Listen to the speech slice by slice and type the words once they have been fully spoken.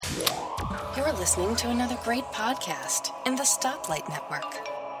You're listening to another great podcast in the Stoplight Network.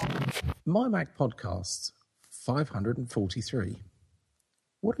 My Mac Podcast 543.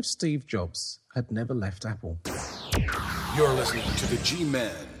 What if Steve Jobs had never left Apple? You're listening to the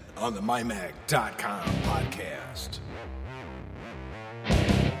G-Men on the MyMac.com podcast.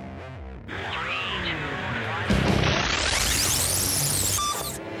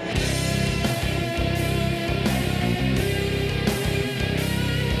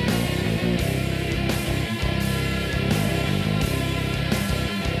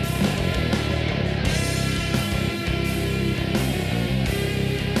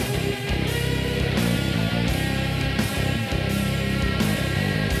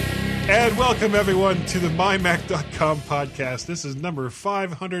 And welcome, everyone, to the MyMac.com podcast. This is number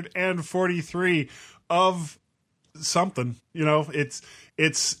 543 of something. You know, it's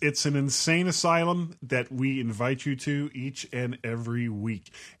an insane asylum that we invite you to each and every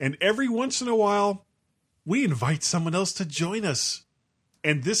week. And every once in a while, we invite someone else to join us.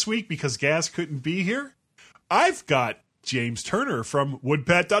 And this week, because Gaz couldn't be here, I've got James Turner from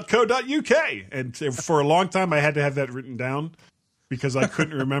woodpat.co.uk. And for a long time, I had to have that written down because I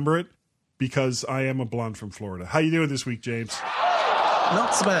couldn't remember it. Because I am a blonde from Florida. How you doing this week, James?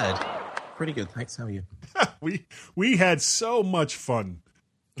 Not so bad. Pretty good, thanks. How are you? we had so much fun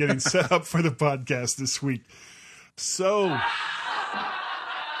getting set up for the podcast this week. So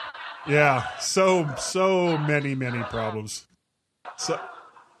many problems. So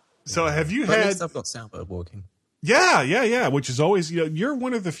have you but had? At least I've got Soundbird working. Yeah. Which is always, you're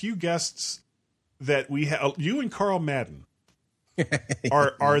one of the few guests that we have. You and Carl Madden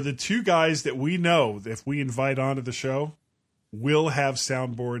are the two guys that we know that if we invite onto the show, will have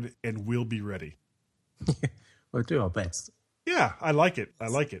soundboard and will be ready. We'll do our best. Yeah, I like it.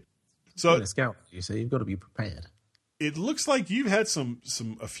 So a scout, you see, you've got to be prepared. It looks like you've had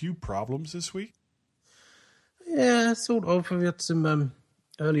a few problems this week. Yeah, sort of. We had some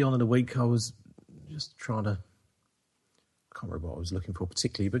early on in the week. I was just trying to. I can't remember what I was looking for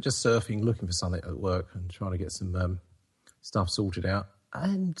particularly, but just surfing, looking for something at work, and trying to get some stuff sorted out,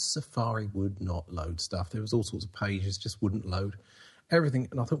 and Safari would not load stuff. There was all sorts of pages, just wouldn't load everything.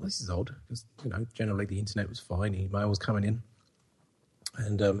 And I thought, well, this is odd, because, generally the internet was fine, email was coming in,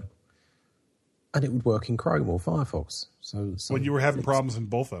 and it would work in Chrome or Firefox. So when you were having problems in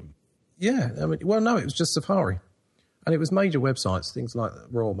both of them? Yeah, no, it was just Safari. And it was major websites, things like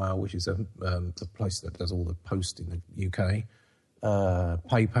Royal Mail, which is the place that does all the post in the UK.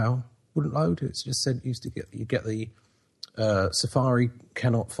 PayPal wouldn't load. It just said you get the Safari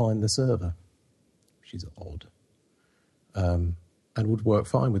cannot find the server, which is odd, and would work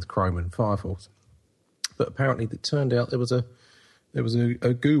fine with Chrome and Firefox. But apparently, it turned out there was a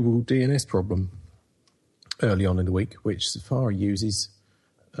Google DNS problem early on in the week, which Safari uses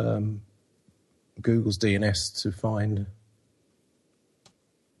Google's DNS to find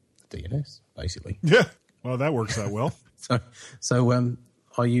DNS, basically. Yeah, well, that works out well. So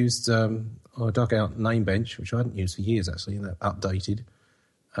I used. I dug out Namebench, which I hadn't used for years, actually, and that updated.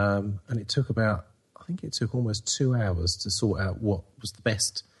 And it took almost 2 hours to sort out what was the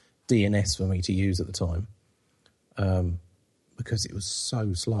best DNS for me to use at the time, because it was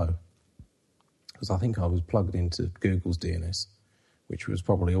so slow. Because I think I was plugged into Google's DNS, which was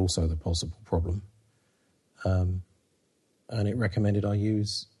probably also the possible problem. And it recommended I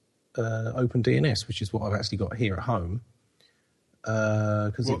use OpenDNS, which is what I've actually got here at home.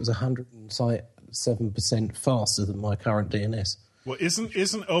 Because it was 107% faster than my current DNS. Well, isn't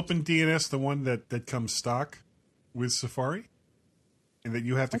OpenDNS the one that comes stock with Safari, and that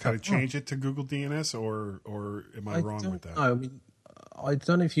you have to kind of change it to Google DNS, or am I wrong with that? I mean, I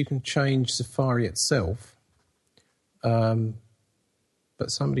don't know if you can change Safari itself, but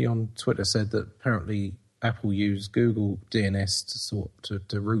somebody on Twitter said that apparently Apple used Google DNS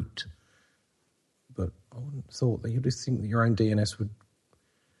to route. But I wouldn't have thought that you'd just think that your own DNS would.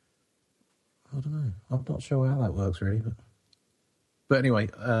 I don't know. I'm not sure how that works really, but anyway,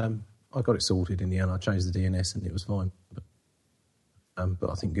 I got it sorted in the end. I changed the DNS and it was fine. But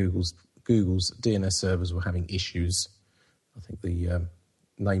I think Google's DNS servers were having issues. I think the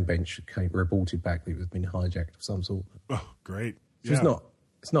Namebench reported back that it had been hijacked of some sort. Oh, great! Yeah.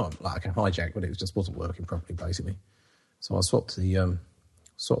 It's not like a hijack, but it just wasn't working properly, basically. So I swapped over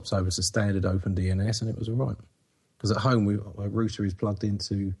to standard OpenDNS, and it was all right. Because at home, my router is plugged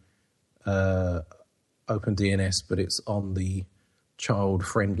into OpenDNS, but it's on the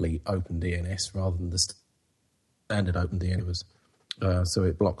child-friendly OpenDNS rather than the standard OpenDNS. So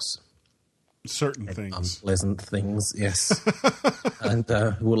it blocks certain things, unpleasant things, yes, and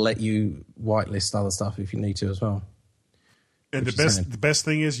will let you whitelist other stuff if you need to as well. And the best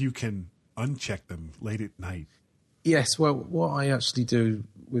thing is you can uncheck them late at night. Yes, well, what I actually do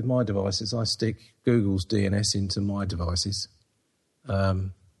with my devices, I stick Google's DNS into my devices.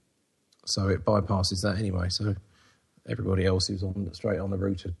 So it bypasses that anyway. So everybody else who's straight on the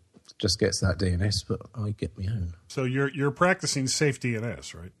router just gets that DNS, but I get my own. So you're practicing safe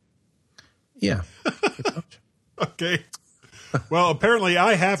DNS, right? Yeah. Pretty much. Okay. Well, apparently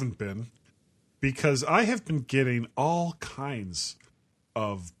I haven't been, because I have been getting all kinds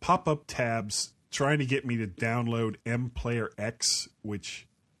of pop-up tabs trying to get me to download MPlayer X, which,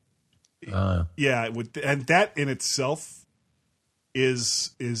 and that in itself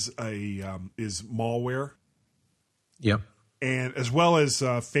is malware. Yep. And as well as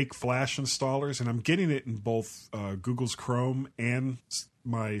fake Flash installers, and I'm getting it in both Google's Chrome and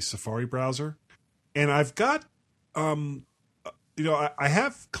my Safari browser. And I've got, I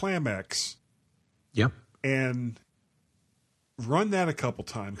have ClamX. Yep. And run that a couple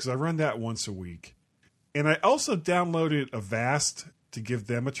times, because I run that once a week. And I also downloaded Avast to give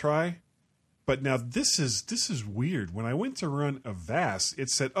them a try. But now this is weird. When I went to run Avast, it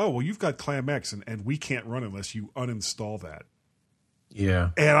said, "Oh, well, you've got ClamX, and we can't run unless you uninstall that."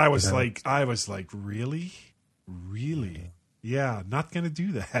 Yeah. And I was like, really? Yeah, not going to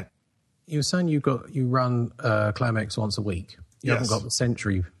do that. You were saying you run ClamX once a week. You haven't got the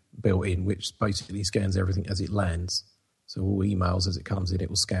Sentry built in, which basically scans everything as it lands. So all emails as it comes in, it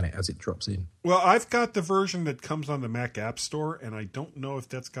will scan it as it drops in. Well, I've got the version that comes on the Mac App Store, and I don't know if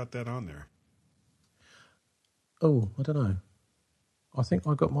that's got that on there. Oh, I don't know. I think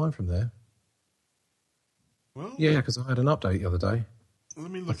I got mine from there. Well, yeah, because I had an update the other day.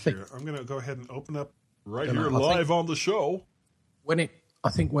 Let me look here. I'm going to go ahead and open up live on the show. I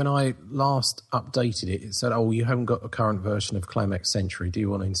think when I last updated it, it said, "Oh, you haven't got a current version of ClamX Sentry. Do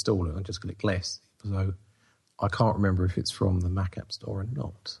you want to install it?" I just clicked yes. So I can't remember if it's from the Mac App Store or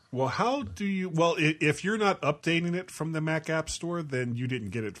not. Well, how do you... Well, if you're not updating it from the Mac App Store, then you didn't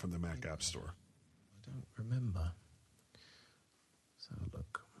get it from the Mac App Store. I don't remember. Let's have a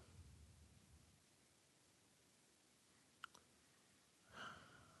look.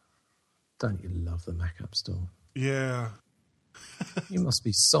 Don't you love the Mac App Store? Yeah. You must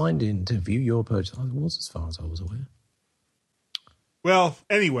be signed in to view your purchase. I was, as far as I was aware. Well,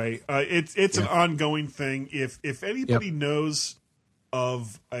 anyway, it's an ongoing thing. If anybody knows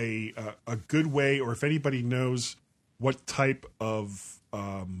of a good way, or if anybody knows what type of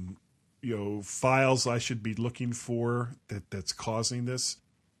files I should be looking for that's causing this,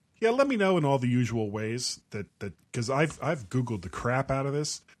 let me know in all the usual ways. That because I've Googled the crap out of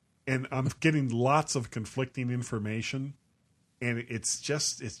this, and I'm getting lots of conflicting information. And it's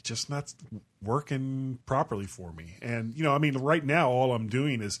just not working properly for me. And, right now, all I'm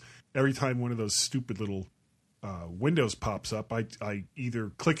doing is every time one of those stupid little windows pops up, I either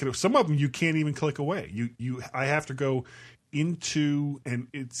click it. Some of them you can't even click away. I have to go into, and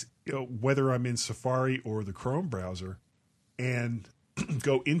it's, whether I'm in Safari or the Chrome browser, and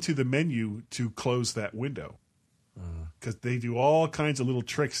go into the menu to close that window. Because they do all kinds of little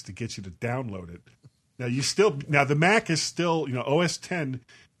tricks to get you to download it. Now the Mac is still, OS 10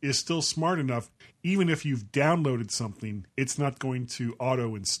 is still smart enough. Even if you've downloaded something, it's not going to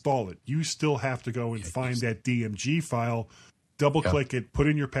auto install it. You still have to go and find that DMG file, double click it, put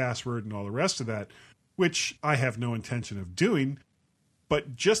in your password and all the rest of that, which I have no intention of doing.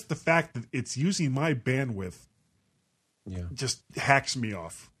 But just the fact that it's using my bandwidth just hacks me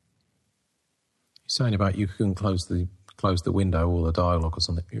off. You're saying about you couldn't close the window or the dialog or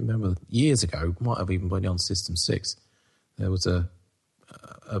something. You remember years ago, might have even been on System 6, there was a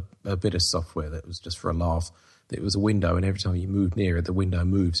bit of software that was just for a laugh. It was a window, and every time you moved near it, the window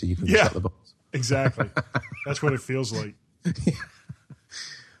moved so you couldn't shut the box. Exactly. That's what it feels like.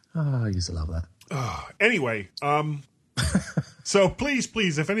 I used to love that. Anyway, so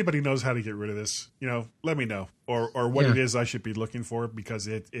please, if anybody knows how to get rid of this, let me know, or what it is I should be looking for, because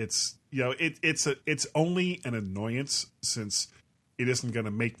it's only an annoyance, since it isn't going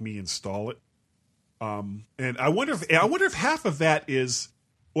to make me install it. And I wonder if half of that is,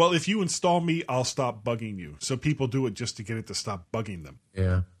 well, if you install me, I'll stop bugging you. So people do it just to get it to stop bugging them.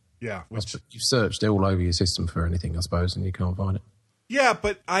 Yeah. Yeah. You've searched all over your system for anything, I suppose, and you can't find it. Yeah,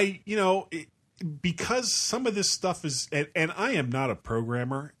 but because some of this stuff is, and I am not a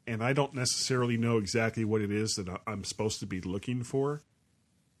programmer, and I don't necessarily know exactly what it is that I'm supposed to be looking for.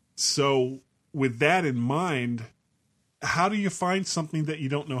 So with that in mind, how do you find something that you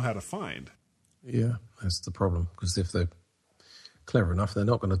don't know how to find? Yeah, that's the problem. Because if they're clever enough, they're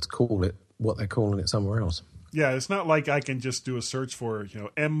not going to call it what they're calling it somewhere else. Yeah, it's not like I can just do a search for,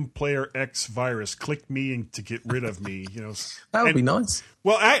 M player X virus, click me and to get rid of me, That would be nice.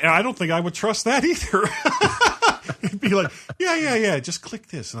 Well, I don't think I would trust that either. It'd be like, yeah, just click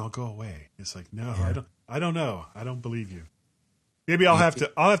this and I'll go away. It's like, no, I don't know. I don't believe you. Maybe I'll have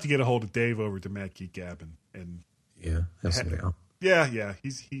to get a hold of Dave over to Mad Geek Gab and yeah, that's what it is. Yeah,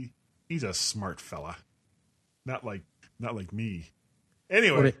 he's a smart fella. Not like me.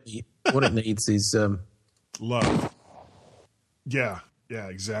 Anyway, what it needs is love. Yeah,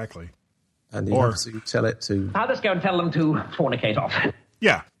 exactly. And you have to tell it to. I'll just go and tell them to fornicate off.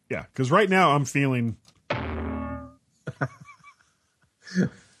 Yeah. Because right now I'm feeling.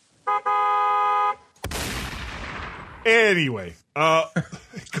 Anyway,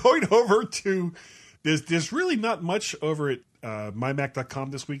 going over to there's really not much over at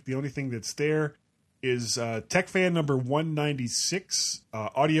mymac.com this week. The only thing that's there is TechFan number 196,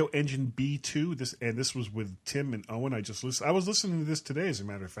 Audio Engine B2. This was with Tim and Owen. I was listening to this today, as a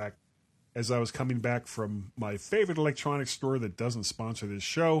matter of fact, as I was coming back from my favorite electronics store that doesn't sponsor this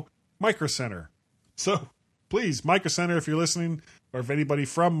show, Micro Center. So please, Micro Center, if you're listening, or if anybody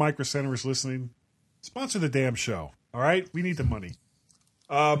from Micro Center is listening, sponsor the damn show. All right, we need the money.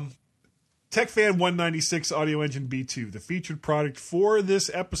 TechFan 196 Audio Engine B2. The featured product for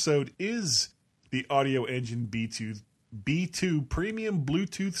this episode is the Audio Engine B2 Premium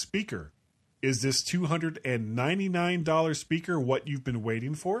Bluetooth speaker. Is this $299 speaker what you've been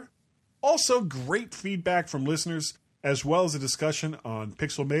waiting for? Also, great feedback from listeners, as well as a discussion on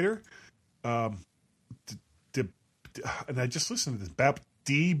Pixelmator. And I just listened to this.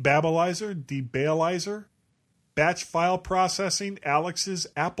 Debabalizer, batch file processing, Alex's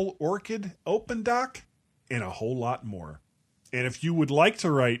Apple Orchid, OpenDoc, and a whole lot more. And if you would like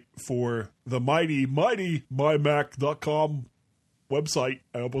to write for the mighty mymac.com website,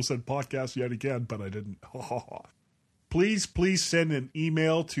 I almost said podcast yet again, but I didn't. Please send an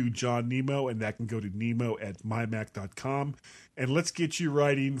email to John Nemo, and that can go to nemo@mymac.com. And let's get you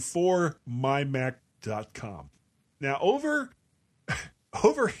writing for mymac.com. Now, over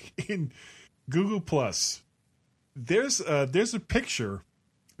in Google Plus, there's a picture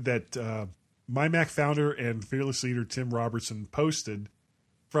that MyMac founder and fearless leader Tim Robertson posted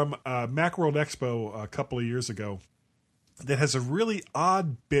from Macworld Expo a couple of years ago that has a really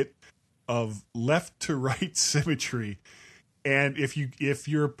odd bit of left to right symmetry. And if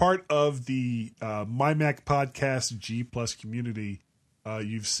you're a part of the MyMac podcast G Plus community,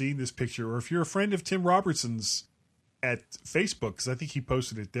 you've seen this picture, or if you're a friend of Tim Robertson's at Facebook, because I think he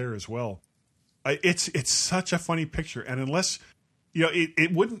posted it there as well. It's such a funny picture, and unless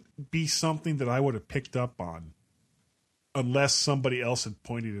it wouldn't be something that I would have picked up on unless somebody else had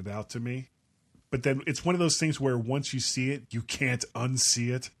pointed it out to me. But then it's one of those things where once you see it, you can't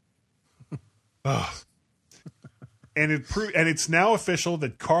unsee it. And it's now official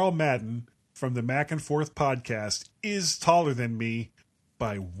that Carl Madden from the Mac and Forth podcast is taller than me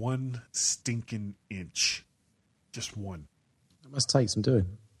by 1 stinking inch. Just one. That must take some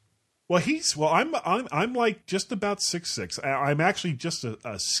doing. Well, I'm like just about 6'6". I'm actually just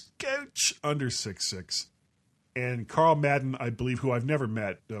a scotch under 6'6". And Carl Madden, I believe, who I've never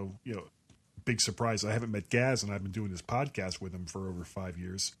met, though, big surprise, I haven't met Gaz, and I've been doing this podcast with him for over 5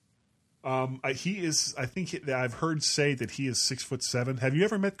 years. He is, I think I've heard say that he is 6'7". Have you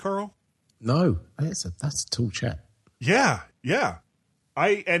ever met Carl? No, that's a tall chap. Yeah.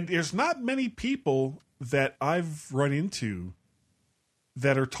 And there's not many people that I've run into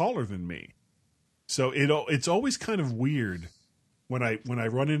that are taller than me. So it's always kind of weird when I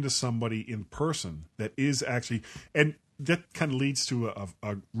run into somebody in person that is actually, and that kind of leads to a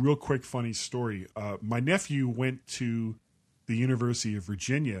real quick funny story. My nephew went to the University of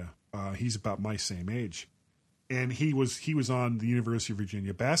Virginia. He's about my same age, and he was on the University of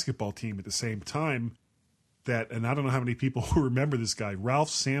Virginia basketball team at the same time and I don't know how many people who remember this guy, Ralph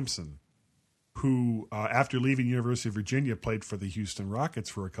Sampson, who after leaving University of Virginia played for the Houston Rockets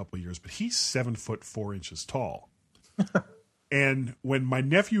for a couple of years, but he's 7'4" tall. And when my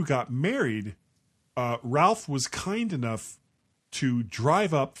nephew got married, Ralph was kind enough to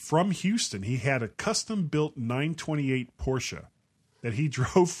drive up from Houston. He had a custom built 928 Porsche that he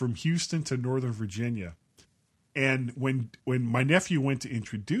drove from Houston to Northern Virginia. And when my nephew went to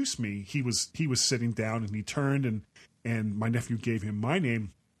introduce me, he was sitting down, and he turned and my nephew gave him my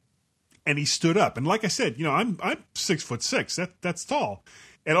name, and he stood up. And like I said, I'm 6'6". That's tall.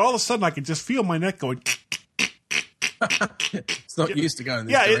 And all of a sudden I could just feel my neck going. It's not used to going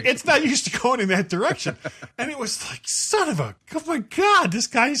this direction. It's not used to going in that direction. And it was like, oh my God, this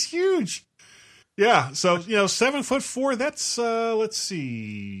guy's huge. Yeah, so 7'4", that's let's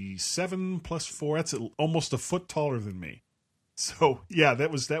see, 7 plus 4, that's almost a foot taller than me. So yeah,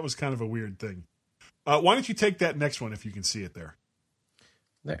 that was kind of a weird thing. Why don't you take that next one if you can see it there?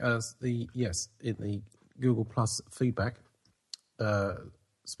 Yes, in the Google Plus feedback.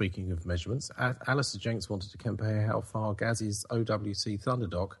 Speaking of measurements, Alistair Jenks wanted to compare how far Gaz's OWC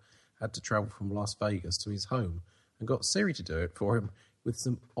Thunderdog had to travel from Las Vegas to his home, and got Siri to do it for him with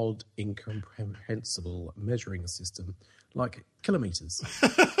some odd, incomprehensible measuring system like kilometers.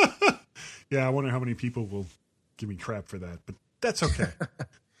 Yeah, I wonder how many people will give me crap for that, but that's okay.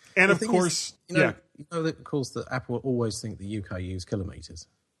 And of course, that, of course, that Apple always think the UK use kilometers.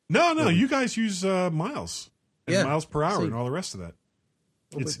 No, you guys use miles and miles per hour and all the rest of that.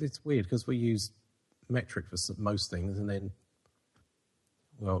 Well, it's weird because we use metric for most things, and then,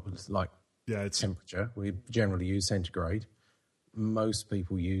 it's like temperature. We generally use centigrade. Most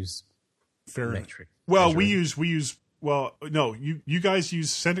people use metric. Well, we use. Well, no, you guys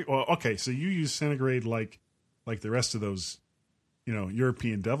use centigrade. Well, okay, so you use centigrade like the rest of those,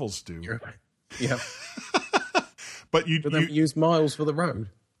 European devils do. Yeah. But you use miles for the road.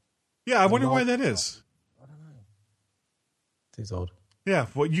 Yeah, I wonder why that is. I don't know. It is odd. Yeah,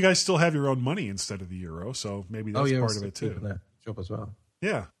 well, you guys still have your own money instead of the euro, so maybe that's part of it too. That job as well.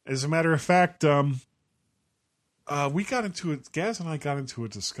 Yeah, as a matter of fact, we got into it. Gaz and I got into a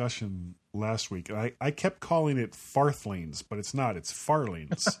discussion last week, and I kept calling it farthlings, but it's not. It's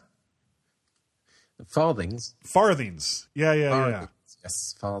farlings. Farthings. Farthings. Yeah.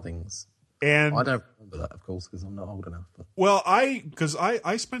 Yes, farthings. And I don't remember that, of course, because I'm not old enough. But. Well, I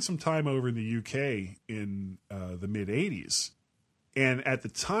spent some time over in the UK in the mid '80s, and at the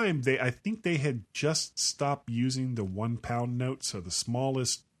time I think they had just stopped using the £1 note, so the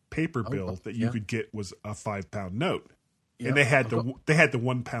smallest paper bill that you could get was a £5 note, and they had the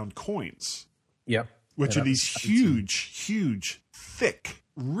 £1 coins. Yeah, which are these huge, thick,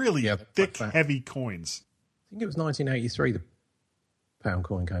 really thick, heavy coins. I think it was 1983 the pound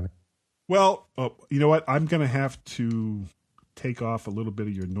coin came in. Well, you know what? I'm going to have to take off a little bit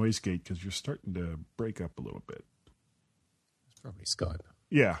of your noise gate because you're starting to break up a little bit. It's probably Skype.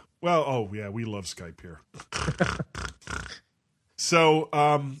 Yeah. Well, we love Skype here. So,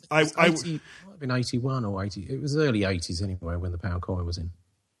 it might have been 81 or 80. It was early 80s anyway when the pound coin was in.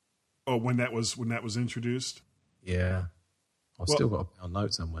 Oh, when that was introduced? Yeah. I've still got a pound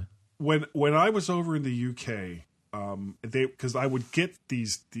note somewhere. When I was over in the UK, because I would get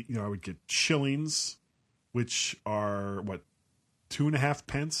I would get shillings, which are 2.5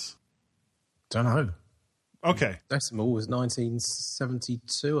 pence. Don't know. Okay. Decimal was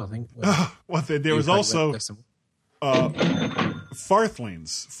 1972, I think. Well, there was also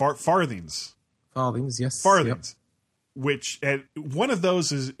farthings. Farthings, yes. Farthings. Yep. Which and one of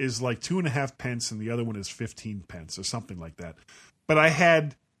those is like 2.5 pence, and the other one is 15 pence or something like that. But I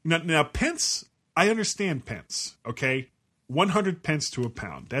had now pence. I understand pence. Okay, 100 pence to a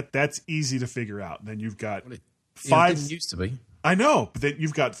pound. That's easy to figure out. And then you've got five. It didn't used to be. I know, but then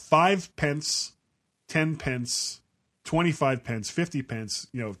you've got 5 pence, 10 pence, 25 pence, 50 pence.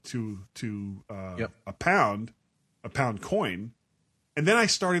 To a pound coin, and then I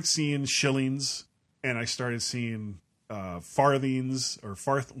started seeing shillings, and I started seeing farthings or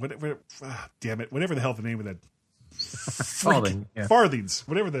whatever. Damn it! Whatever the hell the name of that farthings,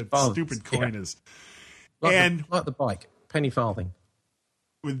 whatever the stupid coin is, like the bike, penny farthing.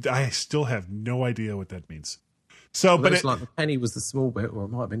 I still have no idea what that means. So, but it's like the penny was the small bit, or it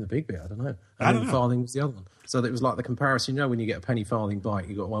might have been the big bit. I don't know. And then the farthing was the other one. So it was like the comparison. When you get a penny farthing bike,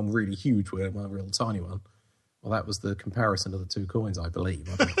 you got one really huge one, one real tiny one. Well, that was the comparison of the two coins, I believe.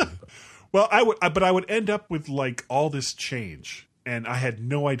 I don't know, but. Well, I would end up with like all this change, and I had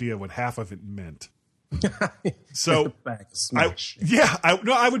no idea what half of it meant. So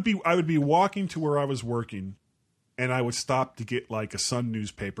I would be walking to where I was working, and I would stop to get like a Sun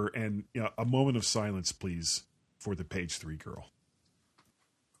newspaper and a moment of silence, please, for the page 3 girl.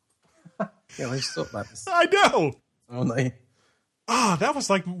 Yeah, they stopped that. I know. Aren't they? That was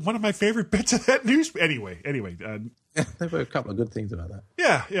like one of my favorite bits of that news. Anyway. There were a couple of good things about that.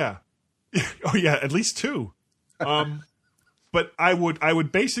 Yeah. Oh yeah, at least 2. But I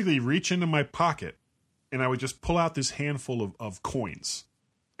would basically reach into my pocket and I would just pull out this handful of coins,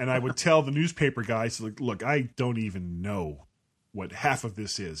 and I would tell the newspaper guys, look, I don't even know what half of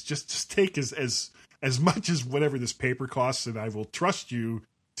this is. Just take as much as whatever this paper costs, and I will trust you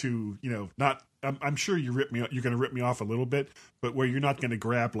to not. I'm sure you're going to rip me off a little bit, but where you're not going to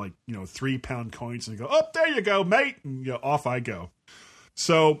grab like 3-pound coins and go, oh, there you go, mate, and off I go.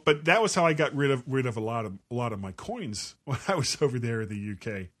 So, but that was how I got rid of a lot of my coins when I was over there in the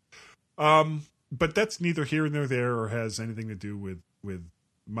UK. but that's neither here nor there, or has anything to do with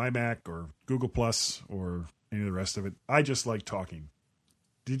my Mac or Google Plus or any of the rest of it. I just like talking.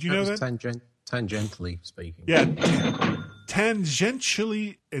 Did you know that? Tangentially speaking. Yeah,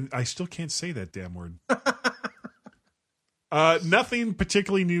 tangentially, and I still can't say that damn word. Nothing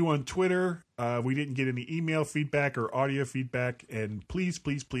particularly new on Twitter. We didn't get any email feedback or audio feedback. And please,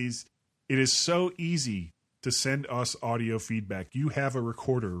 please, please, it is so easy to send us audio feedback. You have a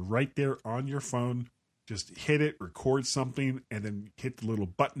recorder right there on your phone. Just hit it, record something, and then hit the little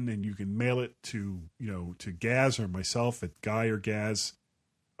button, and you can mail it to to Gaz or myself at Guy or Gaz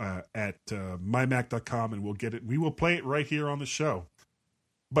at mymac.com, and we'll get it. We will play it right here on the show.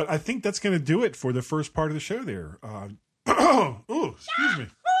 But I think that's going to do it for the first part of the show there. Oh, excuse me.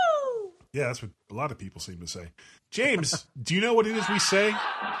 Yeah, that's what a lot of people seem to say. James, do you know what it is we say?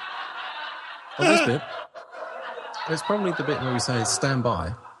 On this bit, it's probably the bit where we say stand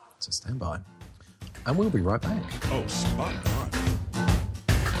by. So stand by. And we'll be right back. Oh, spot on.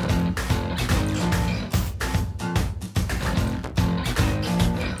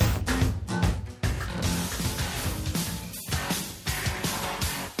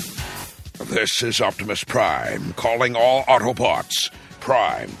 This is Optimus Prime, calling all Autobots.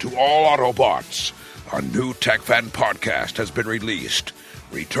 Prime to all Autobots. A new TechFan podcast has been released.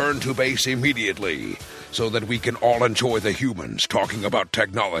 Return to base immediately, so that we can all enjoy the humans talking about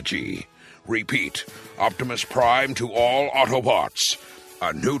technology. Repeat, Optimus Prime to all Autobots.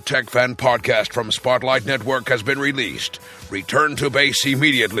 A new TechFan podcast from Spotlight Network has been released. Return to base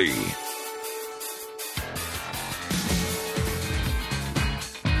immediately.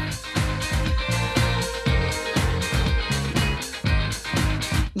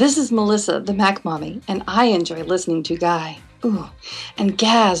 This is Melissa, the Mac Mommy, and I enjoy listening to Guy, and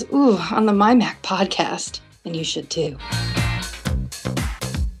Gaz, on the My Mac podcast, and you should too.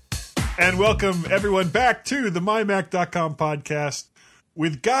 And welcome everyone back to the mymac.com podcast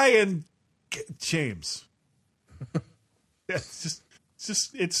with Guy and James. It's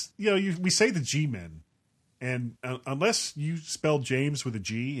we say the G-men, and unless you spell James with a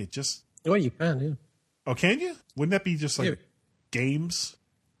G, it just... Well, you can, yeah. Oh, can you? Wouldn't that be just like games?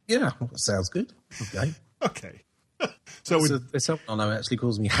 Yeah, sounds good. Okay. Okay. So it's someone I know actually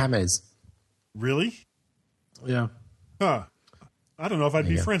calls me James. Really? Yeah. Huh. I don't know if I'd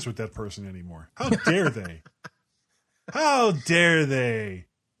be friends with that person anymore. How dare they? How dare they?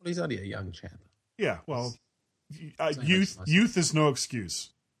 Well, he's only a young chap. Yeah, well, youth is no excuse.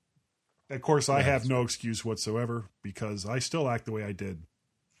 Of course, I have no excuse whatsoever because I still act the way I did.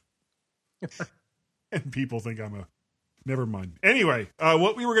 And people think I'm a... Never mind. Anyway,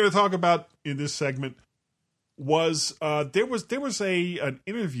 what we were going to talk about in this segment was there was an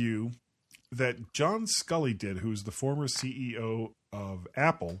interview that John Sculley did, who's the former CEO of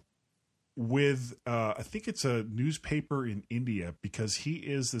Apple, with I think it's a newspaper in India, because he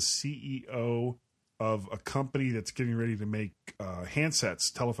is the CEO of a company that's getting ready to make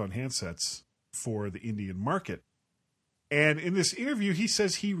telephone handsets for the Indian market. And in this interview, he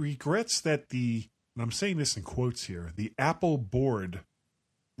says he regrets that and I'm saying this in quotes here, the Apple board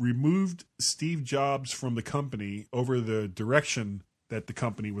removed Steve Jobs from the company over the direction that the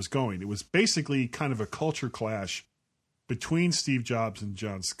company was going. It was basically kind of a culture clash between Steve Jobs and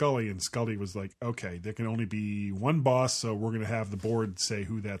John Sculley, and Sculley was like, okay, there can only be one boss, so we're going to have the board say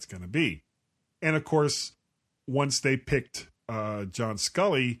who that's going to be. And of course, once they picked John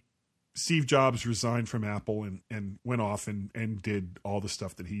Sculley, Steve Jobs resigned from Apple and went off and did all the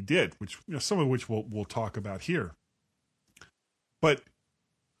stuff that he did, which some of which we'll talk about here. But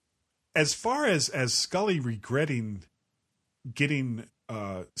as far as Sculley regretting getting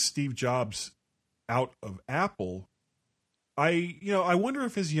Steve Jobs out of Apple, I wonder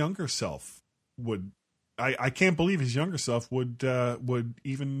if his younger self would. I can't believe his younger self would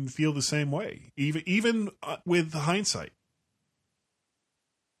even feel the same way, even with hindsight.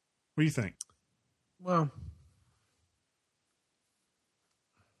 What do you think? Well,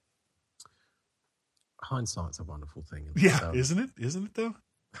 hindsight's a wonderful thing. Yeah, isn't it? Isn't it, though?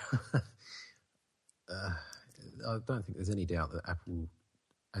 I don't think there's any doubt that Apple,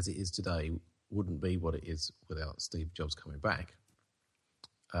 as it is today, wouldn't be what it is without Steve Jobs coming back.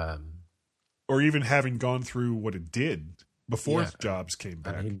 Or even having gone through what it did before Jobs came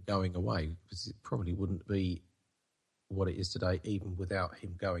back. And him going away, because it probably wouldn't be what it is today, even without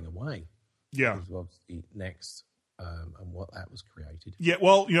him going away. Yeah. Because obviously Next and what that was created. Yeah,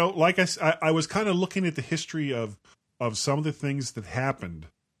 well, like I was kind of looking at the history of some of the things that happened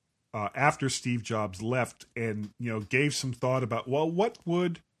after Steve Jobs left, and gave some thought about, well, what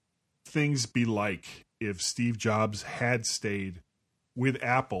would things be like if Steve Jobs had stayed with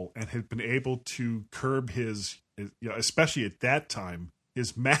Apple and had been able to curb his, especially at that time,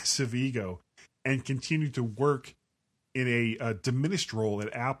 his massive ego, and continue to work in a diminished role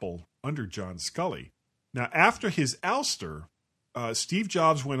at Apple under John Sculley. Now, after his ouster, Steve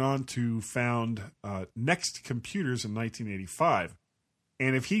Jobs went on to found Next Computers in 1985.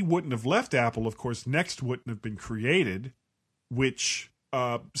 And if he wouldn't have left Apple, of course, Next wouldn't have been created, which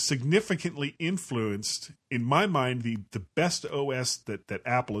significantly influenced, in my mind, the best OS that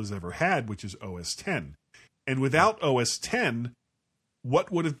Apple has ever had, which is OS X. And without OS X,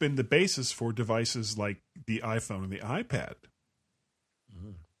 what would have been the basis for devices like the iPhone and the iPad?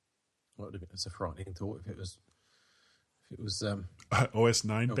 Well, it's a frightening thought if it was OS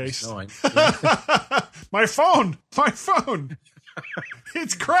 9 based. OS 9. My phone,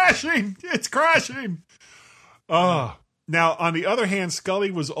 it's crashing. Now, on the other hand,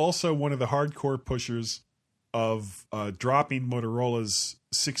 Sculley was also one of the hardcore pushers of dropping Motorola's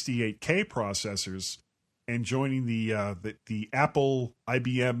 68K processors and joining the Apple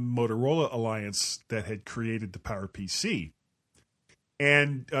IBM Motorola alliance that had created the PowerPC.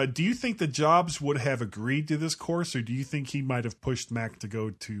 And do you think that Jobs would have agreed to this course, or do you think he might have pushed Mac to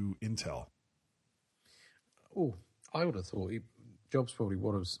go to Intel? Oh, I would have thought Jobs probably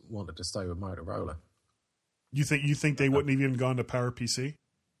would have wanted to stay with Motorola. You think they wouldn't have even gone to PowerPC?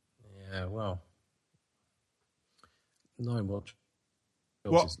 Yeah, well, no much.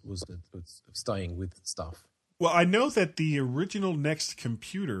 Well, was staying with stuff. Well, I know that the original Next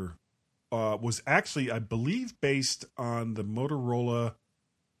computer was actually, I believe, based on the Motorola.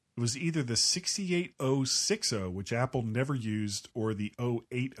 It was either the 68060, which Apple never used, or the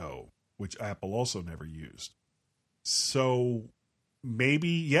 080, which Apple also never used. So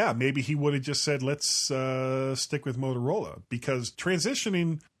maybe he would have just said, let's stick with Motorola, because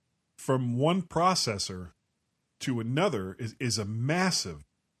transitioning from one processor to another is a massive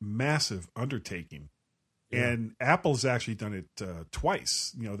undertaking. Yeah. And Apple's actually done it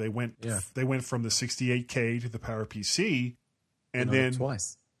twice. You know, they went from the 68K to the PowerPC, and then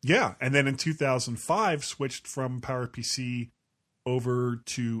twice. Yeah, and then in 2005 switched from PowerPC over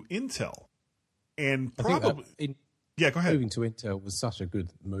to Intel. And probably go ahead. Moving to Intel was such a good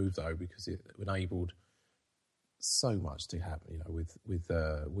move though, because it enabled so much to happen. You know, with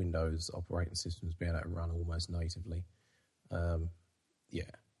Windows operating systems being able to run almost natively. Yeah.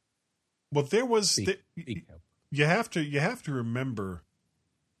 Well, there was big help. You have to remember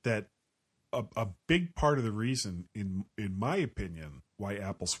that a big part of the reason, in my opinion, why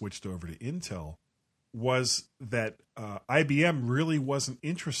Apple switched over to Intel was that IBM really wasn't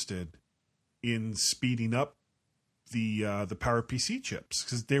interested in speeding up the PowerPC chips,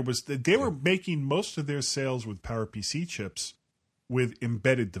 because they were making most of their sales with PowerPC chips with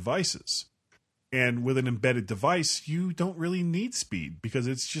embedded devices. And with an embedded device, you don't really need speed because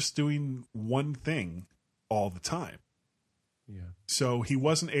it's just doing one thing all the time. Yeah. So he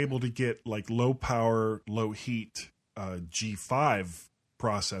wasn't able to get like low power, low heat G5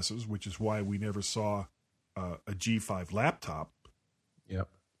 processors, which is why we never saw a G5 laptop. Yep.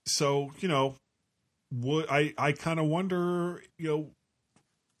 So, you know, I kind of wonder, you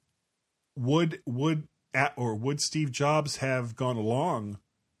know, would Steve Jobs have gone along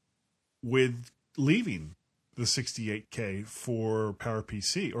with leaving the 68K for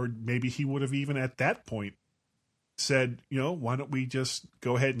PowerPC? Or maybe he would have even at that point said, you know, why don't we just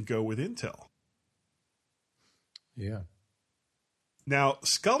go ahead and go with Intel? Yeah. Now,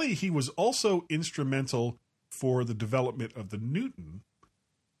 Sculley, he was also instrumental for the development of the Newton,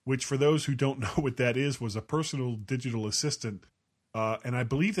 which, for those who don't know what that is, was a personal digital assistant. And I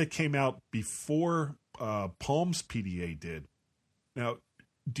believe that came out before Palm's PDA did. Now,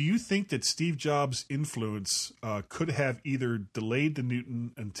 do you think that Steve Jobs' influence could have either delayed the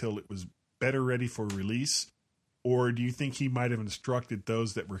Newton until it was better ready for release, or do you think he might have instructed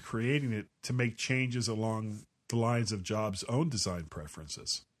those that were creating it to make changes along the lines of Jobs' own design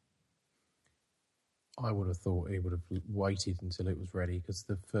preferences? I would have thought he would have waited until it was ready, because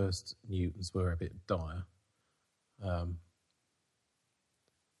the first Newtons were a bit dire. But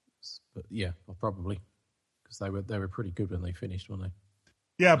yeah, probably, because they were pretty good when they finished, weren't they?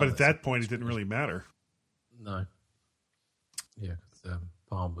 Yeah, but at that point, it didn't really matter. No. Yeah, because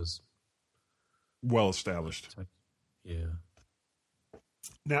Palm was well established. Yeah.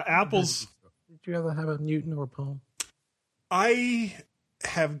 Now, Apple's... Did you ever have a Newton or a Palm? I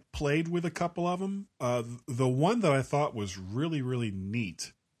have played with a couple of them. The one that I thought was really, really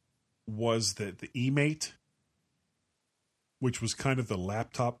neat was the eMate, which was kind of the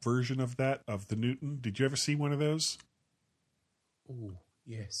laptop version of that, of the Newton. Did you ever see one of those? Oh,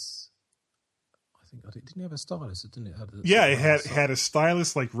 yes. I think I did. Didn't it have a stylus? Didn't it? Yeah, it had a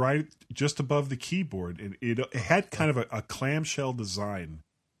stylus like right just above the keyboard, and it had kind of a clamshell design,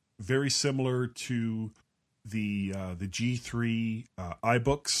 very similar to the G3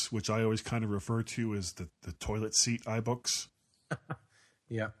 iBooks, which I always kind of refer to as the toilet seat iBooks.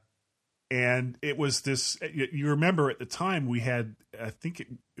 Yeah. And it was this. You remember at the time we had, I think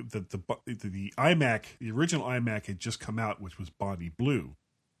the iMac, the original iMac had just come out, which was Bondi Blue,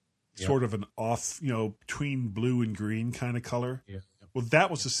 sort of an off, between blue and green kind of color. Yeah. Well,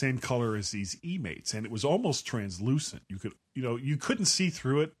 that was the same color as these eMates, and it was almost translucent. You could, you couldn't see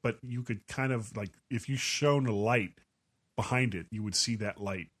through it, but you could kind of like if you shone a light behind it, you would see that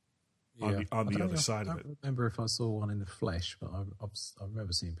light on the other side of it. I don't remember if I saw one in the flesh, but I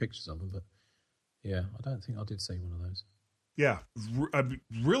remember seeing pictures of them. But yeah, I don't think I did see one of those. Yeah,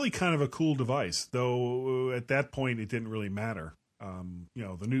 really kind of a cool device, though at that point it didn't really matter.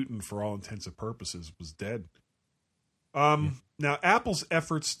 The Newton, for all intents and purposes, was dead. Now, Apple's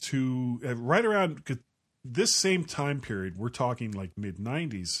efforts to, right around this same time period, we're talking like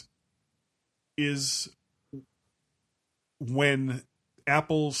mid-90s, is when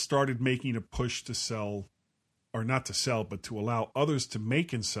Apple started making a push to sell, or not to sell, but to allow others to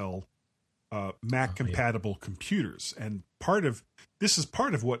make and sell Mac-compatible computers. And this is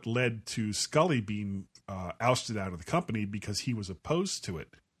part of what led to Scully being ousted out of the company, because he was opposed to it.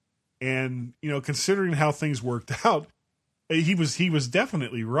 And, considering how things worked out, he was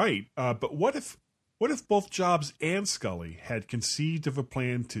definitely right. But what if both Jobs and Scully had conceived of a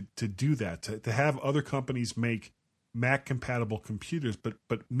plan to do that, to have other companies make Mac-compatible computers, but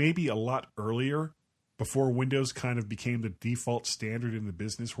maybe a lot earlier, before Windows kind of became the default standard in the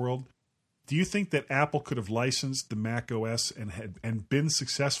business world? Do you think that Apple could have licensed the Mac OS and been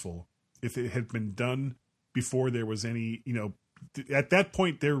successful if it had been done before there was any, at that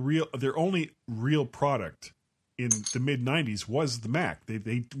point their only real product in the mid-90s was the Mac.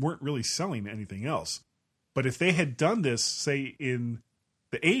 They weren't really selling anything else. But if they had done this, say, in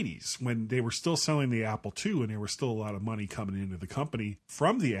the 80s, when they were still selling the Apple II and there was still a lot of money coming into the company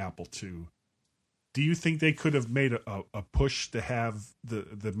from the Apple II, do you think they could have made a push to have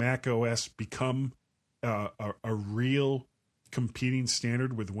the Mac OS become a real competing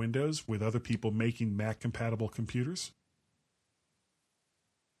standard with Windows, with other people making Mac-compatible computers?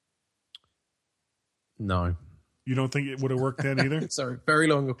 No. You don't think it would have worked then either? Sorry, very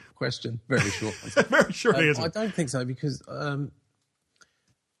long question, very short. Very short answer. I don't think so, because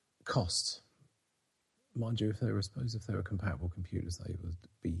cost. Mind you, if they were compatible computers, they would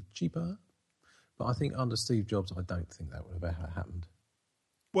be cheaper. But I think under Steve Jobs, I don't think that would have ever happened.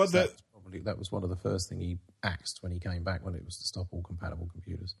 Well, that was one of the first things he axed when he came back, when it was to stop all compatible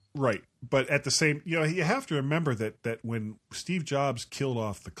computers. Right. But at the same, you have to remember that when Steve Jobs killed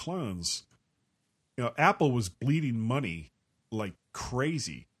off the clones, Apple was bleeding money like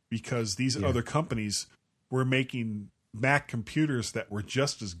crazy, because these other companies were making Mac computers that were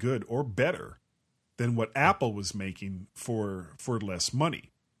just as good or better than what Apple was making for less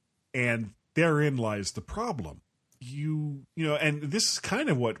money. And therein lies the problem. And this is kind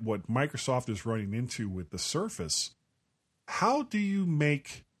of what Microsoft is running into with the Surface. How do you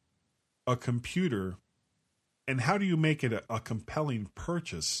make a computer, and how do you make it a compelling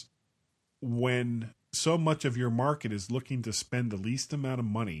purchase when so much of your market is looking to spend the least amount of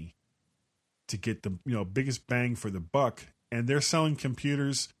money to get the biggest bang for the buck, and they're selling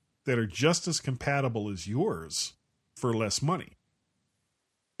computers that are just as compatible as yours for less money?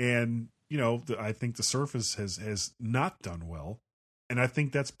 And I think the Surface has not done well, and I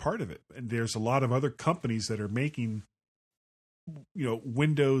think that's part of it. And there's a lot of other companies that are making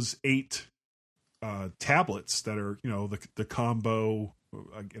Windows 8 tablets that are the combo.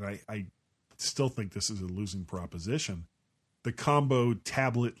 And I still think this is a losing proposition. The combo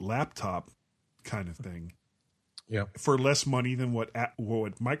tablet laptop kind of thing, for less money than what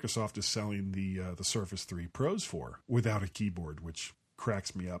Microsoft is selling the Surface 3 Pros for, without a keyboard, which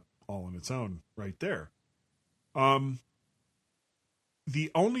cracks me up all on its own right there. The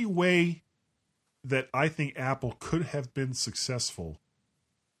only way that I think Apple could have been successful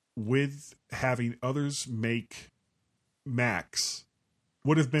with having others make Macs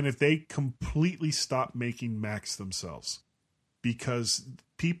would have been if they completely stopped making Macs themselves. Because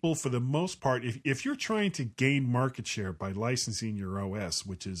people, for the most part, if you're trying to gain market share by licensing your OS,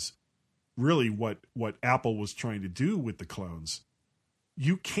 which is really what Apple was trying to do with the clones,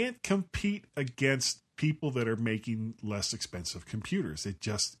 you can't compete against people that are making less expensive computers. It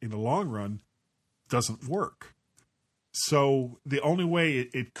just, in the long run, doesn't work. So the only way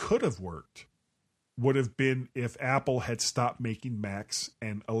it could have worked would have been if Apple had stopped making Macs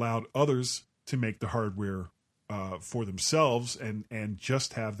and allowed others to make the hardware for themselves and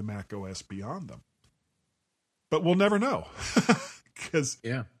just have the Mac OS be on them. But we'll never know. Because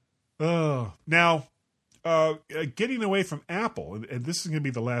now, getting away from Apple, and this is going to be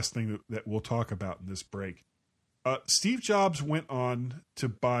the last thing that we'll talk about in this break. Steve Jobs went on to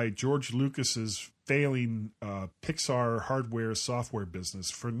buy George Lucas's failing Pixar hardware software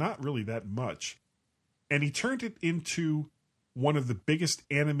business for not really that much. And he turned it into one of the biggest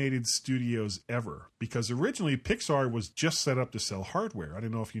animated studios ever, because originally Pixar was just set up to sell hardware. I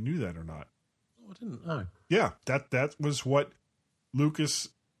don't know if you knew that or not. I didn't know. Yeah, that was what Lucas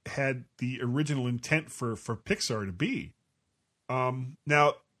had the original intent for Pixar to be.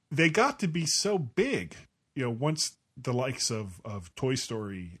 Now, they got to be so big, once the likes of Toy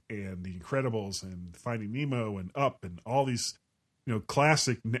Story and The Incredibles and Finding Nemo and Up and all these,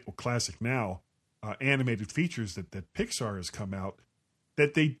 classic now, animated features that Pixar has come out,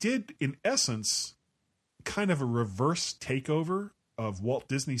 that they did, in essence, kind of a reverse takeover of Walt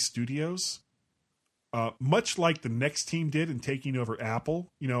Disney Studios, much like the Next team did in taking over Apple.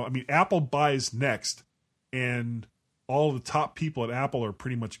 Apple buys Next, and all the top people at Apple are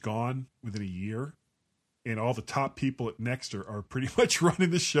pretty much gone within a year, and all the top people at Next are pretty much running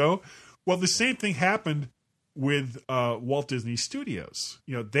the show. Well, the same thing happened with Walt Disney Studios.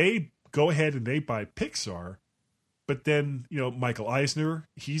 They go ahead and they buy Pixar, but then, Michael Eisner,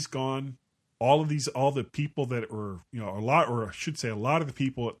 he's gone. All the people that were, a lot of the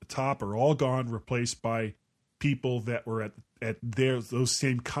people at the top are all gone, replaced by people that were at those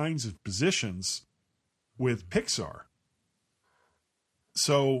same kinds of positions with Pixar.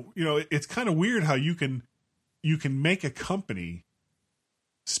 So, it's kind of weird how you can make a company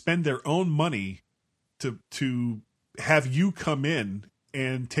spend their own money to have you come in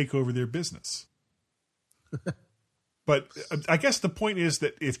and take over their business. But I guess the point is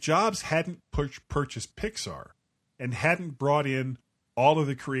that if Jobs hadn't purchased Pixar and hadn't brought in all of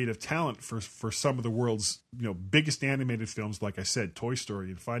the creative talent for some of the world's biggest animated films, like I said, Toy Story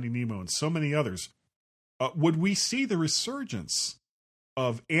and Finding Nemo and so many others, would we see the resurgence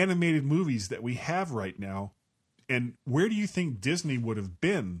of animated movies that we have right now? And where do you think Disney would have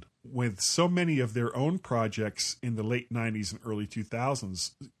been with so many of their own projects in the late 90s and early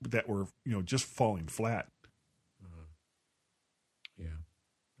 2000s that were, just falling flat? Yeah,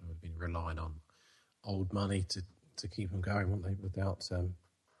 they would have been relying on old money to keep them going, wouldn't they? Without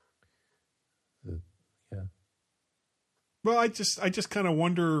Well, I just kind of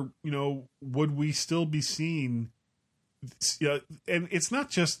wonder, would we still be seeing? And it's not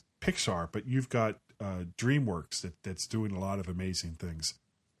just Pixar, but you've got DreamWorks that's doing a lot of amazing things.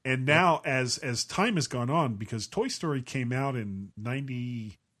 And now, as time has gone on, because Toy Story came out in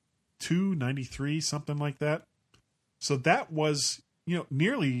 92, 93, something like that. So that was,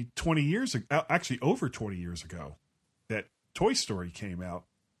 nearly 20 years ago, actually over 20 years ago, that Toy Story came out.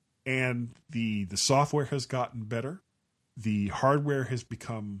 And the software has gotten better. The hardware has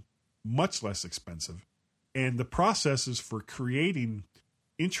become much less expensive. And the processes for creating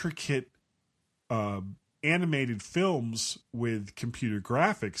intricate animated films with computer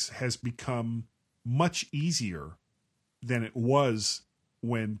graphics has become much easier than it was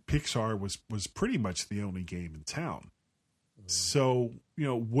when Pixar was pretty much the only game in town. So,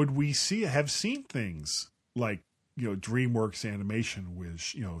 would we have seen things like, DreamWorks Animation with,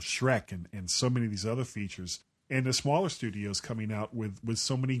 Shrek and so many of these other features, and the smaller studios coming out with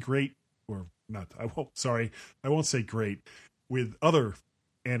so many great, or not, I won't say great, with other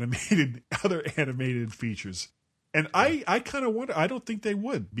animated features. And I kind of wonder, I don't think they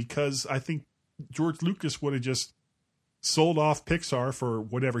would, because I think George Lucas would have just sold off Pixar for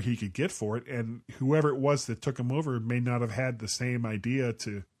whatever he could get for it, and whoever it was that took him over may not have had the same idea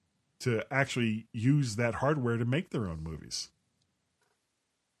to actually use that hardware to make their own movies.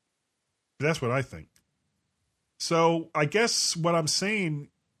 That's what I think. So I guess what I'm saying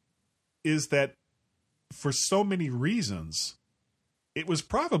is that for so many reasons, it was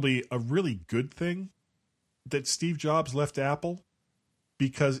probably a really good thing that Steve Jobs left Apple,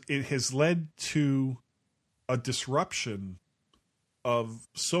 because it has led to a disruption of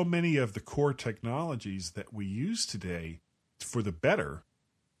so many of the core technologies that we use today for the better,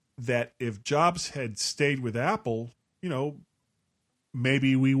 that if Jobs had stayed with Apple,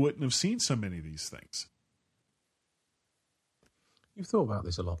 maybe we wouldn't have seen so many of these things. You've thought about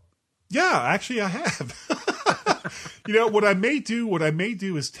this a lot. Yeah, actually I have. What I may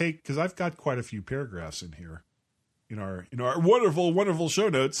do is take, because I've got quite a few paragraphs in here in our wonderful, wonderful show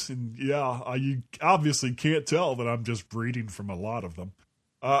notes. And you obviously can't tell that I'm just reading from a lot of them.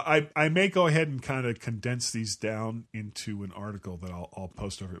 I may go ahead and kind of condense these down into an article that I'll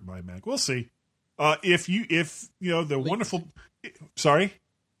post over at MyMac. We'll see. If you know the wonderful, sorry,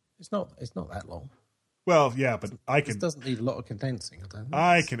 It's not that long. well, yeah, but It doesn't need a lot of condensing. I don't think.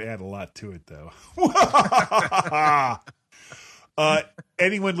 I can add a lot to it though.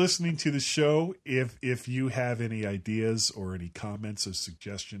 Anyone listening to the show, if you have any ideas or any comments or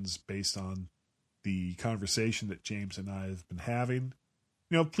suggestions based on the conversation that James and I have been having,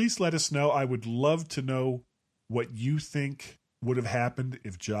 please let us know. I would love to know what you think would have happened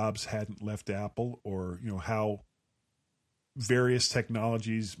if Jobs hadn't left Apple, or how various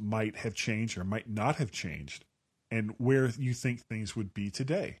technologies might have changed or might not have changed, and where you think things would be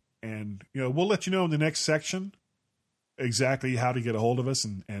today. And we'll let you know in the next section exactly how to get a hold of us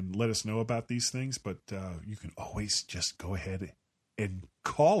and let us know about these things. But you can always just go ahead and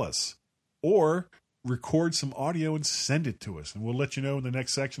call us or record some audio and send it to us, and we'll let you know in the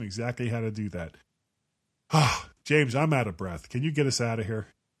next section exactly how to do that. James, I'm out of breath. Can you get us out of here?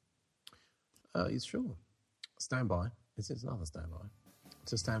 Sure. Stand by. This is another standby.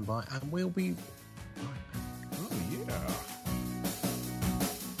 To stand by, and we'll be. Oh, yeah.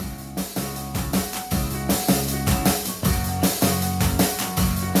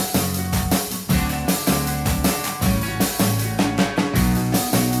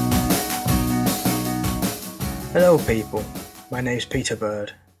 Hello people, my name is Peter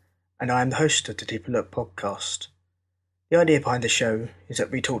Bird, and I am the host of the Deeper Look podcast. The idea behind the show is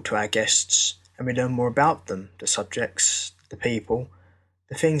that we talk to our guests and we learn more about them, the subjects, the people,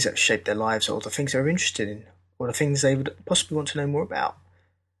 the things that shape their lives, or the things they're interested in, or the things they would possibly want to know more about.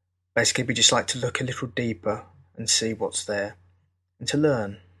 Basically, we just like to look a little deeper and see what's there, and to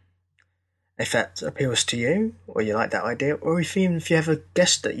learn. If that appeals to you, or you like that idea, or even if you have a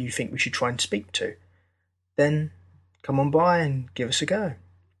guest that you think we should try and speak to, then come on by and give us a go.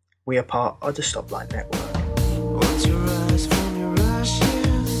 We are part of the Stoplight Network.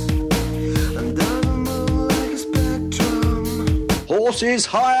 Horses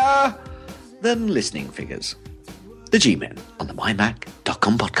higher than listening figures. The G-Men on the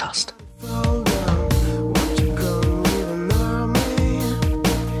mymac.com podcast.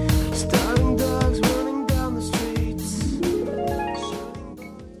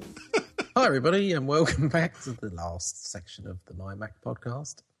 Hi, everybody, and welcome back to the last section of the My Mac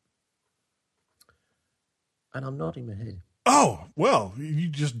podcast. And I'm nodding my head. Oh, well, you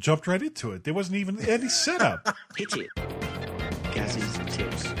just jumped right into it. There wasn't even any setup. Hit it. Gaz's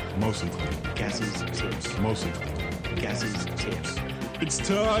tips. Mostly. Gaz's tips. Mostly. Gaz's tips. It's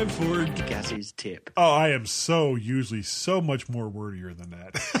time for Gaz's tip. Oh, I am usually so much more wordier than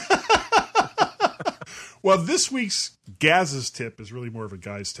that. Well, this week's Gaz's tip is really more of a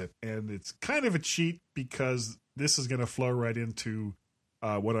guy's tip, and it's kind of a cheat because this is going to flow right into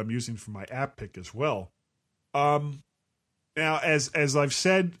what I'm using for my app pick as well. Now, as I've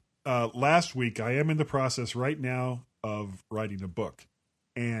said last week, I am in the process right now of writing a book.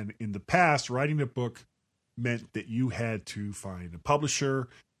 And in the past, writing a book meant that you had to find a publisher,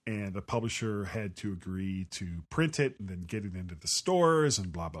 and the publisher had to agree to print it and then get it into the stores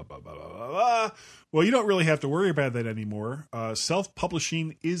and blah, blah, blah, blah, blah, blah, blah. Well, you don't really have to worry about that anymore.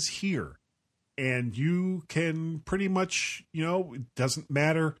 Self-publishing is here. And you can pretty much, it doesn't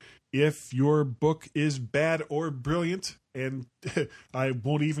matter if your book is bad or brilliant. And I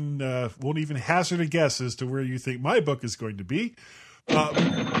won't even hazard a guess as to where you think my book is going to be.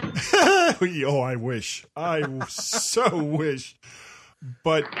 Oh, I wish. I so wish.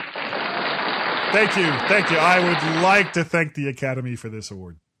 But thank you. I would like to thank the Academy for this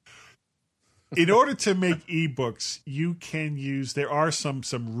award. In order to make ebooks, you can use, there are some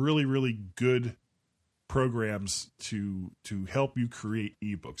really, really good programs to help you create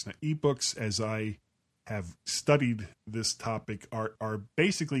ebooks. Now, ebooks, as I have studied this topic, are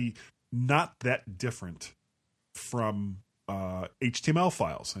basically not that different from HTML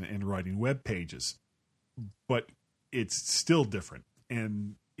files and writing web pages, but it's still different.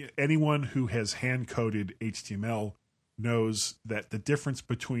 And anyone who has hand-coded HTML knows that the difference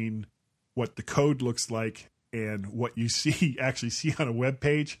between what the code looks like and what you actually see on a web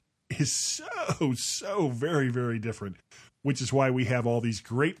page is so very, very different, which is why we have all these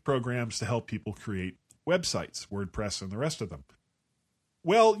great programs to help people create websites, WordPress and the rest of them.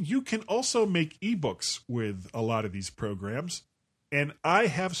 Well, you can also make ebooks with a lot of these programs, and I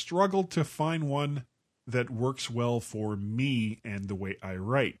have struggled to find one that works well for me and the way I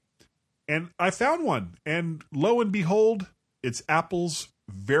write. And I found one, and lo and behold, it's Apple's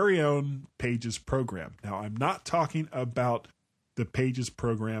very own Pages program. Now, I'm not talking about the Pages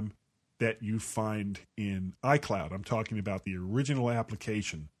program that you find in iCloud. I'm talking about the original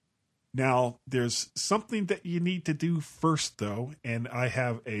application. Now, there's something that you need to do first, though, and I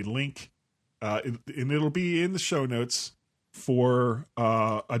have a link and it'll be in the show notes for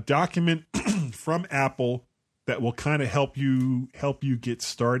a document from Apple that will kind of help you get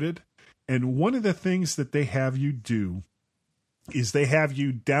started. And one of the things that they have you do is they have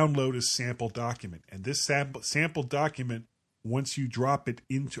you download a sample document. And this sample document, once you drop it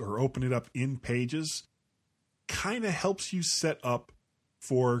into or open it up in Pages, kind of helps you set up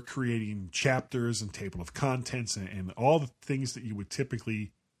for creating chapters and table of contents and all the things that you would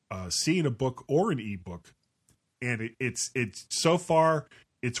typically see in a book or an ebook. And it's so far,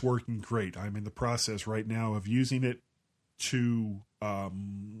 it's working great. I'm in the process right now of using it to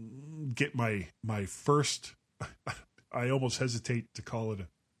get my first. I almost hesitate to call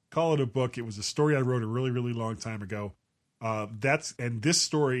it a book. It was a story I wrote a really, really long time ago. And this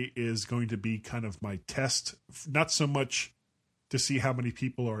story is going to be kind of my test, not so much to see how many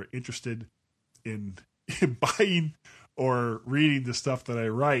people are interested in buying or reading the stuff that I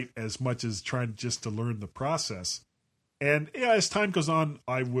write, as much as trying just to learn the process. And yeah, as time goes on,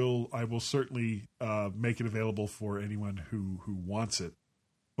 I will certainly make it available for anyone who wants it.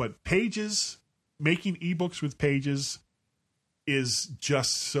 But Pages, making ebooks with Pages is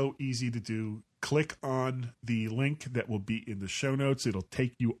just so easy to do. Click on the link that will be in the show notes. It'll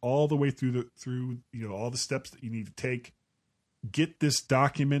take you all the way through all the steps that you need to take. Get this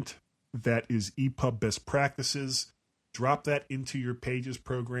document that is EPUB best practices. Drop that into your Pages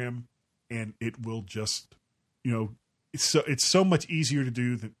program, and it will just, it's so much easier to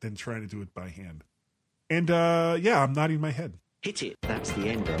do than trying to do it by hand. And I'm nodding my head. Hit it. That's the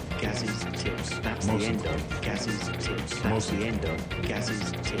end of Gaz's tips. That's the end of Gaz's tips. That's the end of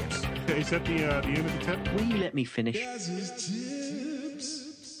Gaz's tips. Is that the end of the tip? Will you let me finish?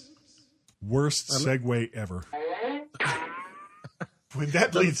 Worst segue ever. When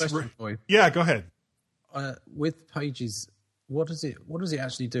that leads, yeah, go ahead. With Pages, what does it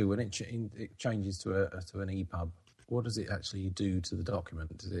actually do when it changes to an EPUB? What does it actually do to the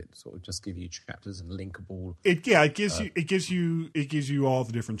document? Does it sort of just give you chapters and linkable? It gives you all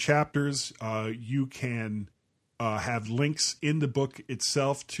the different chapters. You can have links in the book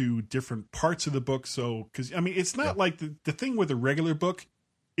itself to different parts of the book. So, because it's not like the thing with a regular book.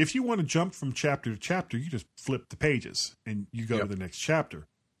 If you want to jump from chapter to chapter, you just flip the pages and you go to the next chapter.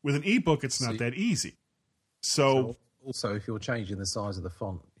 With an ebook, it's not that easy. So also, if you're changing the size of the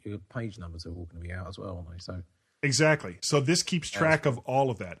font, your page numbers are all going to be out as well, aren't they? So exactly. So this keeps track of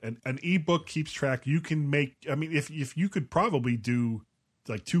all of that. And an ebook keeps track. You can make. If you could probably do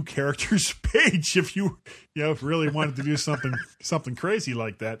like 2 characters a page if you really wanted to do something crazy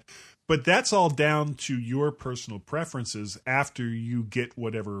like that. But that's all down to your personal preferences after you get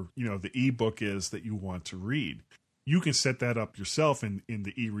whatever, the ebook is that you want to read. You can set that up yourself in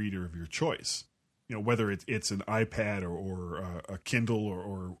the e-reader of your choice, whether it's an iPad or a Kindle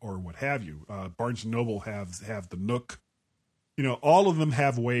or what have you. Barnes & Noble have the Nook. All of them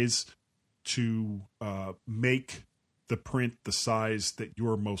have ways to make the print the size that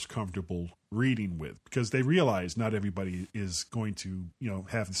you're most comfortable reading with, because they realize not everybody is going to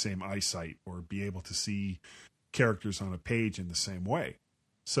have the same eyesight or be able to see characters on a page in the same way.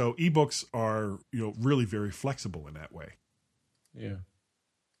 So ebooks are really very flexible in that way.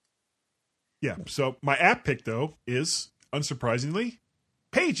 Yeah. So my app pick though is, unsurprisingly,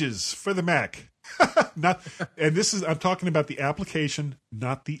 Pages for the Mac. I'm talking about the application,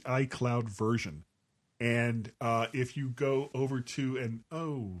 not the iCloud version. And if you go over to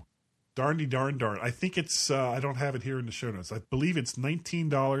darn, I think it's, I don't have it here in the show notes. I believe it's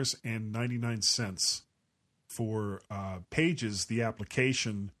 $19.99 for Pages, the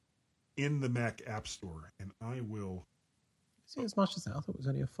application, in the Mac App Store. And I will. Is it as much as that? I thought it was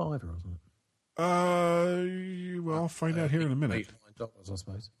only a $5 or something. I'll find out here in a minute. $8, I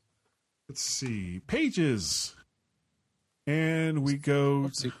suppose. Let's see. Pages. And we go.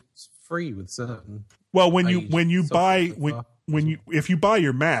 It's free with certain. Well, if you buy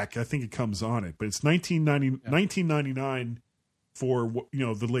your Mac, I think it comes on it, but it's $19.99 for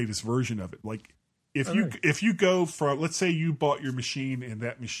the latest version of it. Like if you go from, let's say you bought your machine and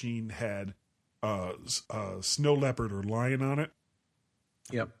that machine had Snow Leopard or Lion on it.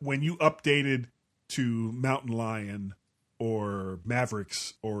 Yep. When you updated to Mountain Lion or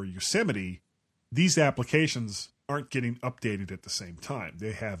Mavericks or Yosemite, these applications aren't getting updated at the same time.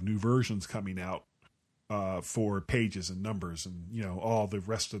 They have new versions coming out for Pages and Numbers and all the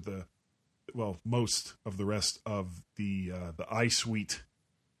rest of most of the rest of the iSuite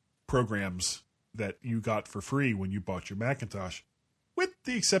programs that you got for free when you bought your Macintosh, with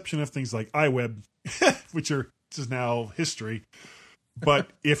the exception of things like iWeb, which is now history. But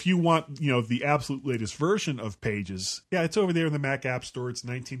if you want, the absolute latest version of Pages, it's over there in the Mac App Store. It's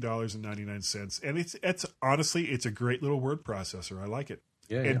 $19.99, and it's honestly, it's a great little word processor. I like it.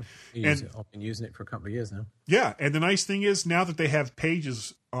 Yeah, I've been using it for a couple of years now. Yeah, and the nice thing is now that they have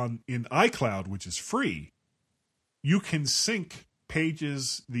Pages in iCloud, which is free, you can sync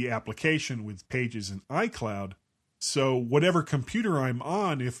Pages, the application, with Pages in iCloud. So whatever computer I'm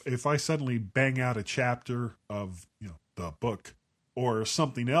on, if I suddenly bang out a chapter of the book or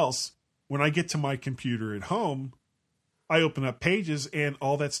something else, when I get to my computer at home, I open up Pages and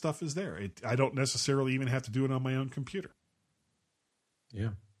all that stuff is there. I don't necessarily even have to do it on my own computer.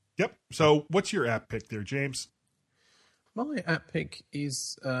 Yeah. Yep. So what's your app pick there, James? My app pick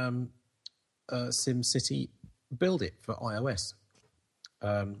is SimCity Build It for iOS.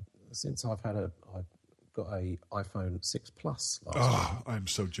 Since I've got a iPhone 6 Plus last year. I'm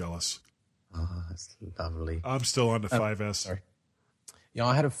so jealous. Oh, that's lovely. I'm still on the 5S. Sorry. Yeah,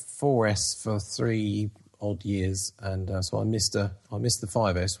 I had a 4S for 3 odd years, and so I missed the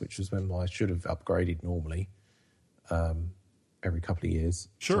 5S, which was when I should have upgraded normally every couple of years.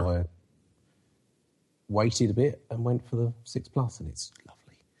 Sure. So I waited a bit and went for the 6 Plus, and it's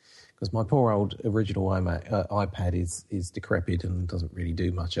lovely. Because my poor old original iPad is decrepit and doesn't really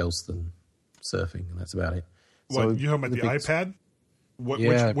do much else than surfing, and that's about it. What, so you talking about the iPad?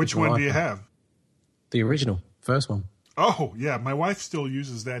 Which one do you have? The original, first one. Oh, yeah. My wife still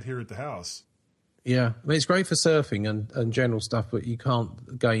uses that here at the house. Yeah. I mean, it's great for surfing and general stuff, but you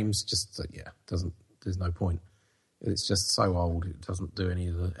can't, games just, there's no point. It's just so old. It doesn't do any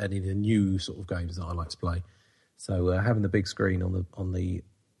of the new sort of games that I like to play. So having the big screen on the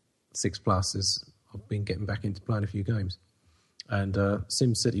 6 Plus I've been getting back into playing a few games. And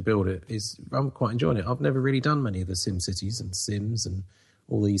SimCity Build It I'm quite enjoying it. I've never really done many of the SimCities and Sims and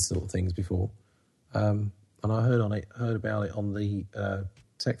all these sort of things before. And I heard about it on the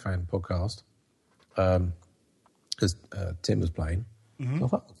Tech Fan podcast because Tim was playing. Mm-hmm. So I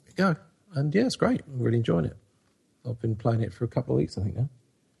thought, there you go. And yeah, it's great. I'm really enjoying it. I've been playing it for a couple of weeks, I think, now.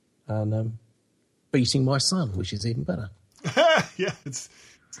 And beating my son, which is even better. Yeah, it's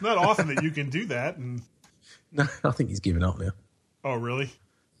not often that you can do that. And no, I think he's given up now. Oh, really?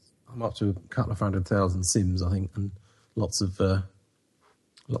 I'm up to a couple of 100,000 Sims, I think, and lots of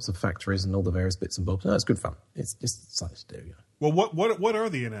factories and all the various bits and bobs. No, it's good fun. It's just something to do. Well, what are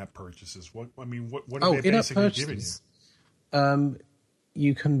the in-app purchases? What are they basically giving you?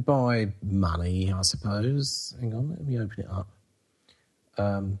 You can buy money, I suppose. Hang on, let me open it up.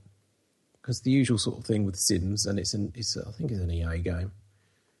 Because the usual sort of thing with Sims, and I think it's an EA game.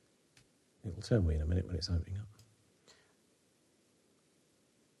 It'll tell me in a minute when it's opening up.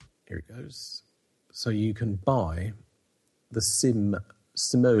 Here it goes. So you can buy the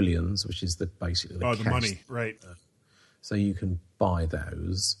simoleons, which is basically the the money, right? So you can buy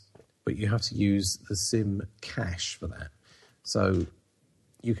those, but you have to use the Sim Cash for that. So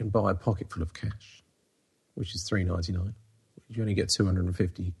you can buy a pocket full of cash, which is $3.99. You only get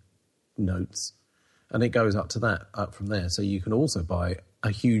 250 notes, and it goes up from there. So you can also buy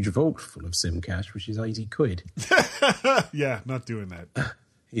a huge vault full of Sim Cash, which is 80 quid. Yeah, not doing that.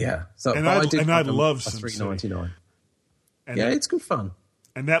 Yeah. So I love $3.99. Yeah, it's good fun.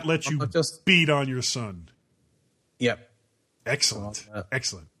 And that lets you beat on your son. Yep. Excellent.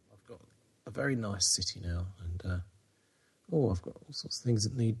 Excellent. I've got a very nice city now, and I've got all sorts of things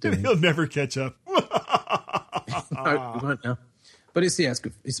that need doing. He'll never catch up. No, we won't now. But it's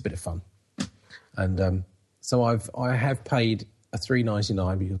good. It's a bit of fun, and so I have paid a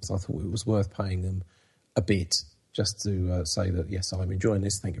 $3.99 because I thought it was worth paying them a bit just to say that yes, I'm enjoying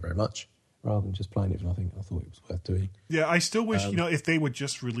this. Thank you very much. Rather than just playing it for nothing, I thought it was worth doing. Yeah, I still wish if they would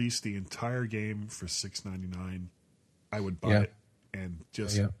just release the entire game for $6.99, I would buy it and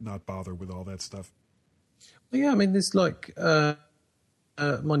just not bother with all that stuff. Well, yeah, I mean, there's like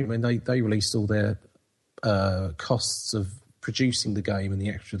Monument. They released all their costs of producing the game and the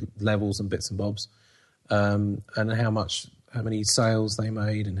extra levels and bits and bobs, and how many sales they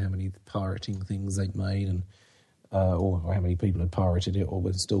made, and how many pirating things they'd made, and or how many people had pirated it or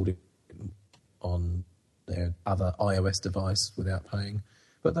installed it on their other iOS device without paying.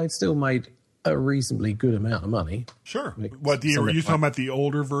 But they'd still made a reasonably good amount of money. Sure. What, are you talking about the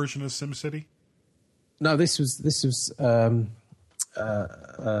older version of SimCity? No, this was I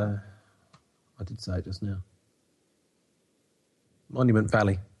did say it just now. Monument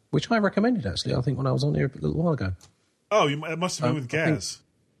Valley, which I recommended, actually, I think, when I was on here a little while ago. Oh, it must have been with Gaz.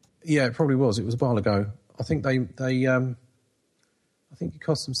 Yeah, it probably was. It was a while ago. I think I think it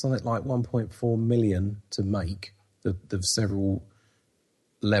cost them something like $1.4 million to make the several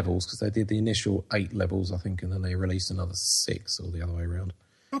levels because they did the initial 8 levels, I think, and then they released another 6 or the other way around.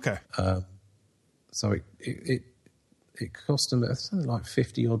 Okay. So it cost them something like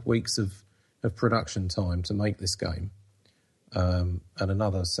 50 odd weeks of production time to make this game, and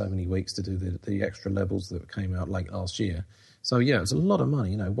another so many weeks to do the extra levels that came out late last year. So yeah, it was a lot of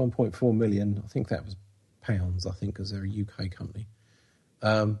money. 1.4 million. I think that was pounds. I think because they're a UK company,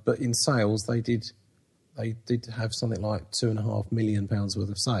 but in sales they did have something like £2.5 million worth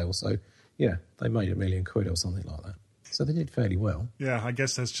of sales. So yeah, they made £1 million or something like that. So they did fairly well. Yeah, I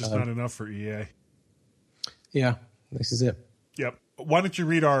guess that's just not enough for EA. Yeah, this is it. Yep. Why don't you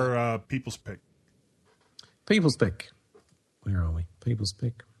read our People's Pick? People's Pick. Where are we? People's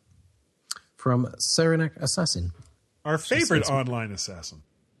Pick. From Serenak Assassin. Our favorite online assassin.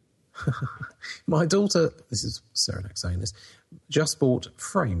 My daughter, this is Serenak saying this, just bought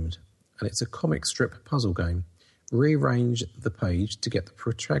Framed, and it's a comic strip puzzle game. Rearrange the page to get the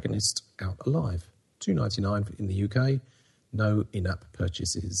protagonist out alive. $2.99 in the UK. No in-app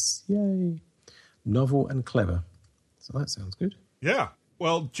purchases. Yay. Novel and clever. So that sounds good. Yeah.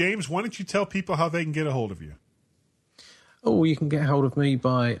 Well, James, why don't you tell people how they can get a hold of you? Oh, you can get hold of me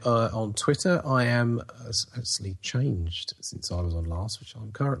by on Twitter. I am actually changed since I was on last, which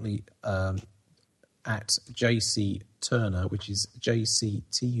I'm currently at JC Turner, which is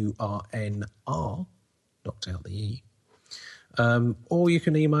JCTURNR, knocked out the E. Or you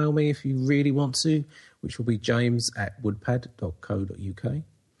can email me if you really want to, which will be james@woodpad.co.uk.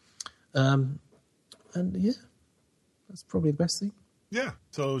 And yeah, that's probably the best thing. Yeah.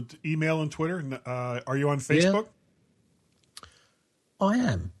 So email and Twitter. Are you on Facebook? Yeah, I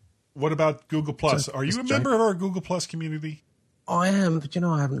am. What about Google Plus? Are you a member of our Google Plus community? I am, but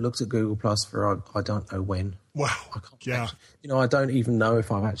I haven't looked at Google Plus for I don't know when. Wow. I can't yeah. Actually, I don't even know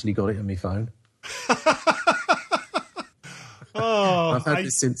if I've actually got it on my phone. I've had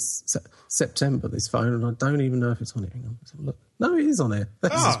this since September, this phone, and I don't even know if it's on it. Hang on, let's have a look. No, it is on there.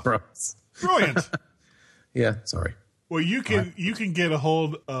 This is brilliant. Yeah, sorry. Well, you can get a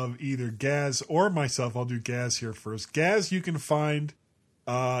hold of either Gaz or myself. I'll do Gaz here first. Gaz, you can find,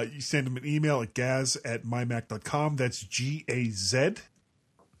 you send him an email at gaz@mymac.com. That's GAZ.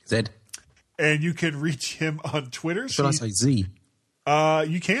 Z. And you can reach him on Twitter. Should I say Z?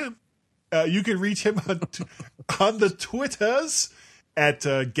 You can. You can reach him on the Twitters at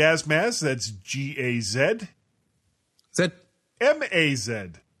Gazmaz. That's GAZ. Z. MAZ.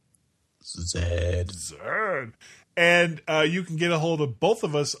 Z. And you can get a hold of both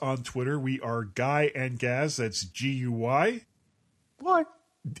of us on Twitter. We are Guy and Gaz. That's GUY. Why?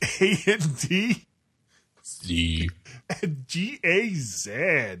 AND. Z. And GAZ.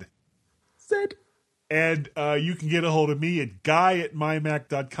 Z. And you can get a hold of me at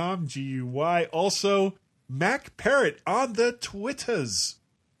guy@mymac.com, GUY. Also, Mac Parrot on the Twitters.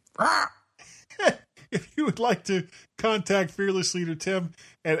 If you would like to contact Fearless Leader Tim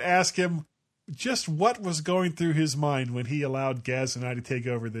and ask him just what was going through his mind when he allowed Gaz and I to take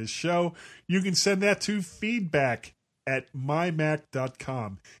over this show, you can send that to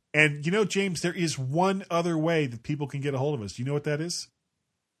feedback@mymac.com. And James, there is one other way that people can get a hold of us. Do you know what that is?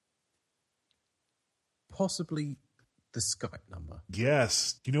 Possibly the Skype number.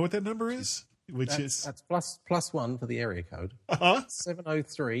 Yes. Do you know what that number is? That's +1 for the area code.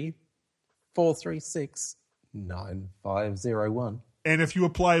 703-436-9501. And if you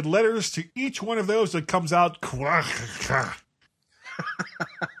applied letters to each one of those, it comes out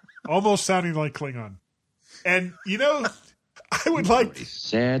almost sounding like Klingon. And I would like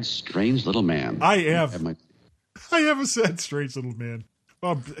sad, strange little man. I am a sad, strange little man.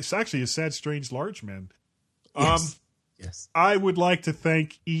 Well, it's actually a sad, strange, large man. Yes. I would like to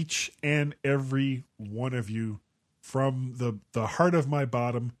thank each and every one of you from the heart of my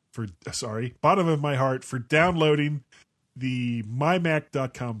bottom of my heart for downloading the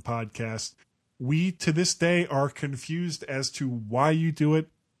mymac.com podcast. We, to this day, are confused as to why you do it,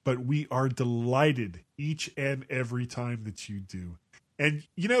 but we are delighted each and every time that you do. And,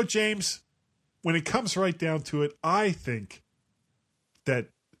 James, when it comes right down to it, I think that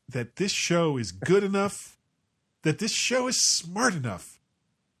this show is good enough, that this show is smart enough,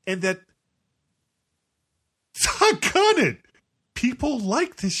 and that, doggone it, people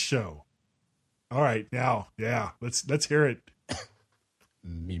like this show. All right, now, yeah, let's hear it.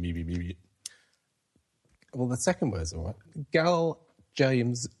 Me. Well, the second word's all right. Gal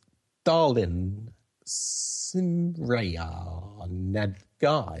James Darlin Simraya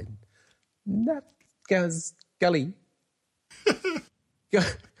Nadguy Nadgaz Gully.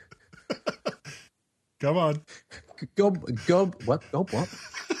 Come on. What?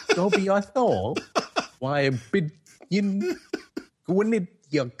 Gobby I thought. Why bid in Gwynedd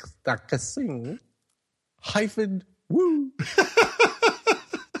Yuck, hyphen woo.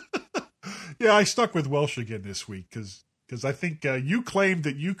 Yeah, I stuck with Welsh again this week because I think you claimed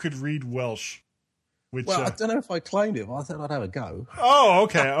that you could read Welsh. Which, well, I don't know if I claimed it, but I thought I'd have a go. Oh,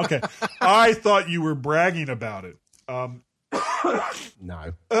 okay. I thought you were bragging about it.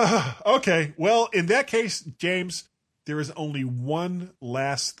 No. Okay, well, in that case, James, there is only one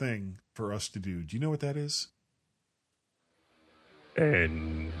last thing for us to do. Do you know what that is?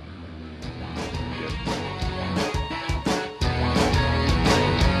 And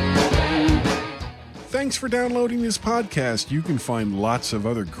thanks for downloading this podcast. You can find lots of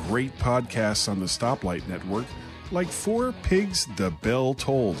other great podcasts on the Stoplight Network, like Four Pigs The Bell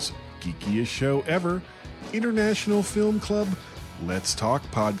Tolls, Geekiest Show Ever, International Film Club, Let's Talk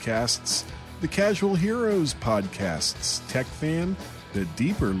Podcasts, The Casual Heroes Podcasts, Tech Fan, The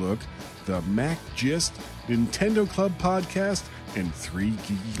Deeper Look, The Mac Gist, Nintendo Club Podcast, and Three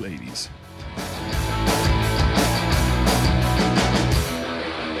Geeky Ladies.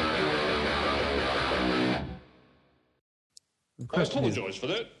 I apologise for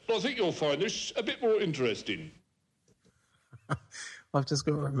that, but I think you'll find this a bit more interesting. I've just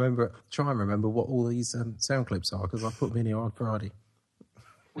got to try and remember what all these sound clips are, because I put them in here on Friday.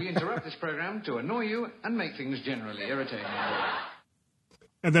 We interrupt this program to annoy you and make things generally irritating.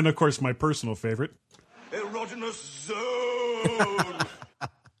 And then, of course, my personal favorite. Erogenous zone!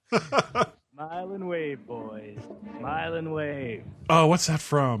 Smile and wave, boys. Smile and wave. Oh, what's that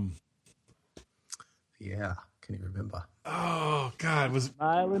from? Yeah, can you remember? Oh, God.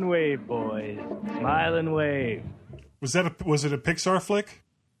 Smile and wave, boys. Smile and wave. Was it a Pixar flick?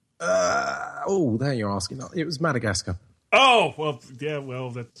 There you're asking. It was Madagascar. Oh, well, yeah,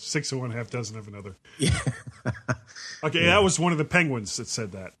 well, that 6 of one, half dozen of another. Yeah. Okay, that was one of the penguins that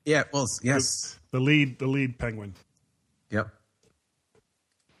said that. Yeah, it was, yes. The lead penguin. Yep.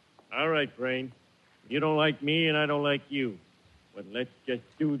 All right, Brain. You don't like me and I don't like you. But let's just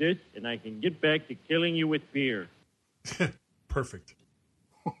do this and I can get back to killing you with fear. Perfect.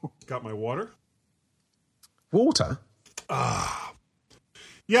 Got my water? Water?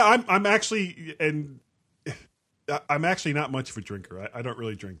 Yeah, I'm actually not much of a drinker. I don't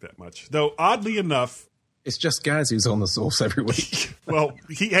really drink that much. Though, oddly enough... It's just Gaz who's on the sauce every week. Well,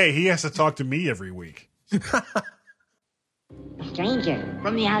 he has to talk to me every week. A stranger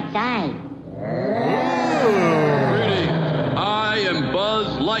from the outside. Greetings. I am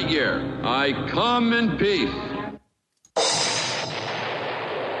Buzz Lightyear. I come in peace.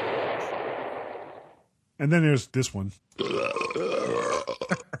 And then there's this one.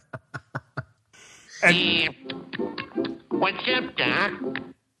 And, what's up, Doc?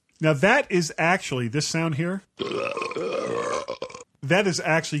 Now that is actually, this sound here, that is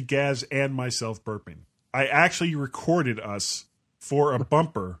actually Gaz and myself burping. I actually recorded us for a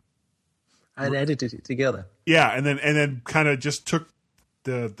bumper. And edited it together. Yeah, and then kind of just took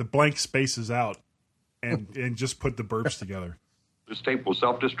the blank spaces out and just put the burps together. This tape will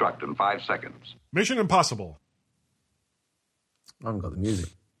self-destruct in 5 seconds. Mission Impossible. I haven't got the music.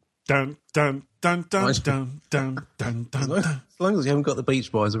 Dun, dun, dun, dun, dun, dun, dun, dun, dun. As long as you haven't got the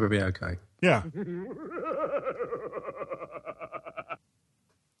Beach Boys, we'll be okay. Yeah.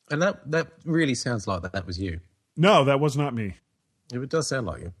 And that really sounds like that was you. No, that was not me. It does sound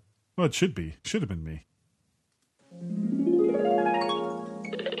like you. Well, it should be. Should have been me.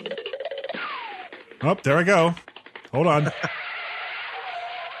 Oh, there I go. Hold on.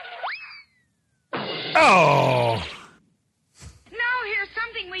 Oh! Now here's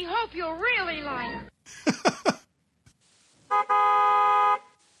something we hope you'll really like.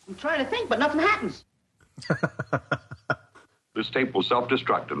 I'm trying to think, but nothing happens. This tape will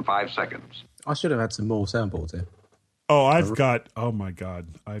self-destruct in 5 seconds. I should have had some more soundboards here. Oh, oh my God.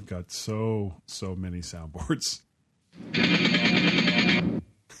 I've got so many soundboards.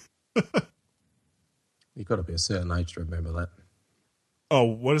 You've got to be a certain age to remember that. Oh,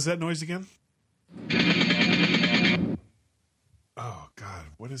 what is that noise again? Oh, God.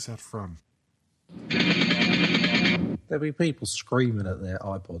 What is that from? There'll be people screaming at their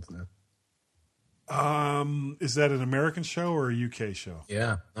iPods now. Is that an American show or a UK show?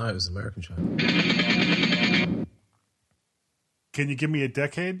 Yeah. No, it was an American show. Can you give me a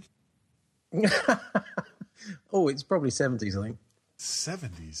decade? Oh, it's probably 70s, I think.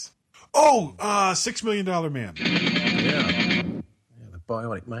 70s? Oh, $6 Million Man. Yeah, the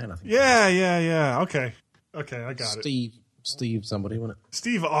Bionic Man, I think. Yeah. Okay, I got it. Steve somebody, wasn't it?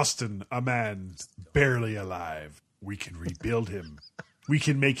 Steve Austin, a man barely alive. We can rebuild him. We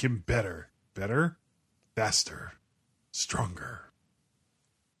can make him better. Better? Faster. Stronger.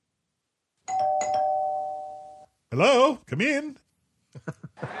 Hello? Come in.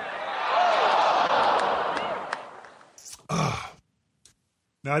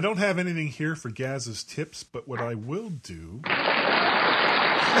 Now, I don't have anything here for Gaz's tips, but what I will do...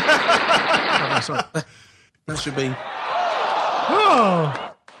 Sorry. That should be...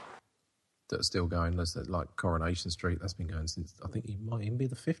 Oh! That's still going. That's like Coronation Street. That's been going since, I think, it might even be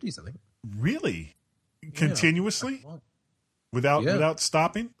the 50s, I think. Really? Continuously? Yeah. Without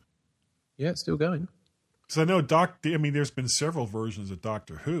stopping? Yeah, it's still going. Because I know there's been several versions of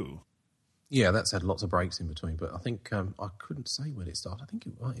Doctor Who. Yeah, that's had lots of breaks in between, but I think I couldn't say when it started. I think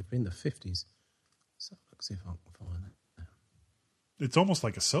it might have been the 50s. So let's see if I can find it. It's almost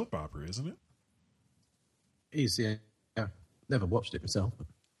like a soap opera, isn't it? It is, yeah. Never watched it myself. But...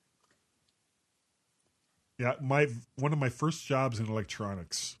 Yeah, one of my first jobs in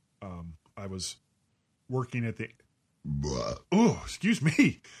electronics, I was working at the... Oh, excuse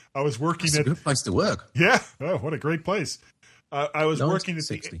me. I was working That's a good place to work. Yeah. Oh, what a great place. I was working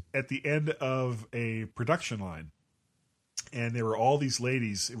at the end of a production line, and there were all these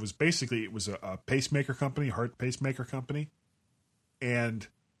ladies. It was a pacemaker company, heart pacemaker company, and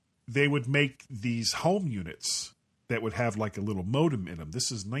they would make these home units that would have like a little modem in them.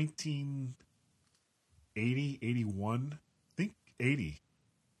 This is 1980, 81, I think 80.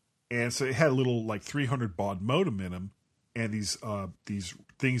 And so it had a little like 300 baud modem in them, and these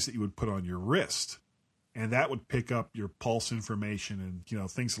things that you would put on your wrist. And that would pick up your pulse information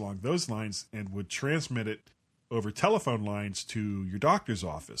and, things along those lines, and would transmit it over telephone lines to your doctor's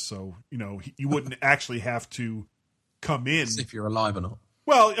office. So, you wouldn't actually have to come in. See if you're alive or not.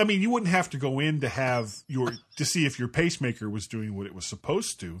 Well, I mean, you wouldn't have to go in to see if your pacemaker was doing what it was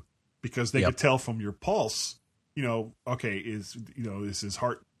supposed to, because they could tell from your pulse, okay, is his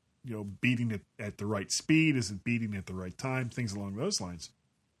heart, beating at the right speed? Is it beating at the right time? Things along those lines.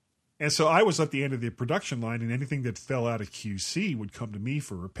 And so I was at the end of the production line, and anything that fell out of QC would come to me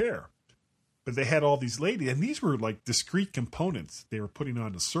for repair. But they had all these ladies, and these were like discrete components they were putting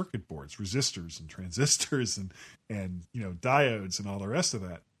onto circuit boards, resistors and transistors and diodes and all the rest of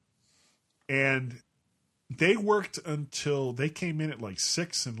that. And they worked until they came in at like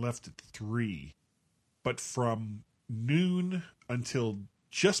 6 and left at 3. But from noon until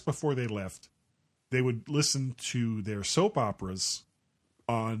just before they left, they would listen to their soap operas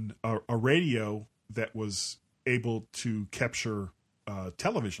on a radio that was able to capture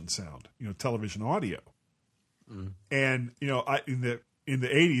television sound, television audio. Mm. And, in the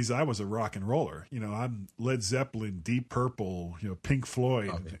 80s, I was a rock and roller. I'm Led Zeppelin, Deep Purple, Pink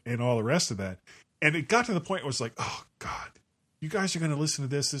Floyd, and all the rest of that. And it got to the point where it was like, oh, God, you guys are going to listen to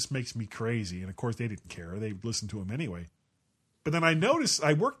this. This makes me crazy. And, of course, they didn't care. They listened to them anyway. But then I noticed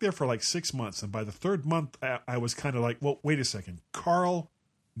I worked there for like 6 months. And by the third month, I was kind of like, well, wait a second. Carl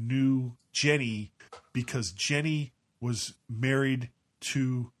knew Jenny because Jenny was married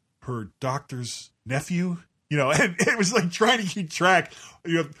to her doctor's nephew, and it was like trying to keep track,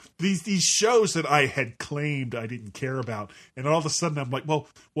 these shows that I had claimed I didn't care about. And all of a sudden I'm like, well,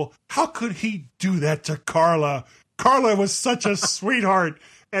 how could he do that to Carla? Carla was such a sweetheart,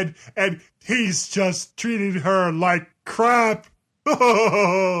 and he's just treated her like crap.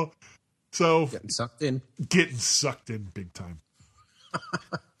 So getting sucked in big time.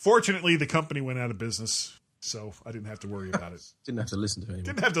 Fortunately, the company went out of business, so I didn't have to worry about it. Didn't have to listen to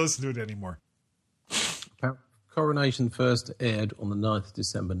it anymore. Coronation first aired on the 9th of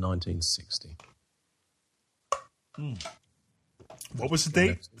December 1960. What was the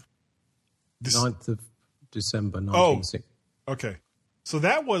date? 9th of December 1960. Oh, okay. So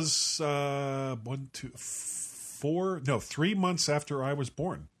that was 3 months after I was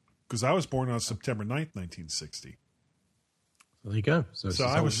born, because I was born on September 9th, 1960. There you go. So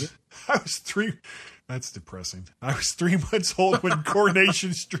I was 3. That's depressing. I was 3 months old when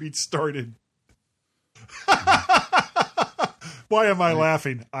Coronation Street started. Why am I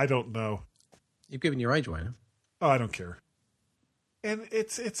laughing? I don't know. You've given your age away now. Oh, I don't care. And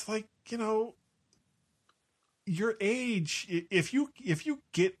it's like, your age, if you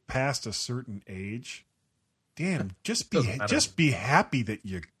get past a certain age, damn, just be happy that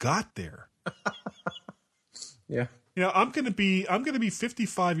you got there. Yeah. I'm going to be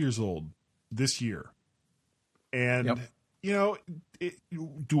 55 years old this year. And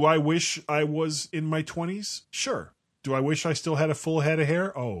do I wish I was in my 20s? Sure. Do I wish I still had a full head of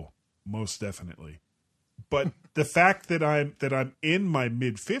hair? Oh, most definitely. But the fact that I'm in my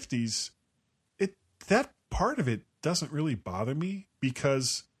mid 50s, that part of it doesn't really bother me,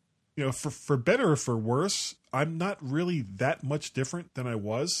 because for better or for worse, I'm not really that much different than I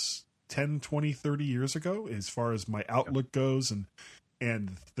was 10, 20, 30 years ago as far as my outlook goes and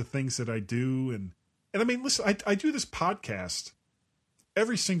the things that I do. And I mean, listen, I do this podcast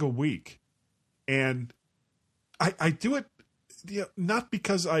every single week, and I do it not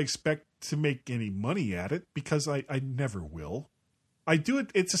because I expect to make any money at it, because I never will. I do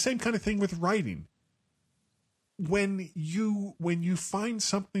it. It's the same kind of thing with writing. When you find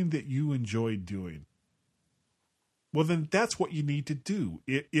something that you enjoy doing, well, then that's what you need to do.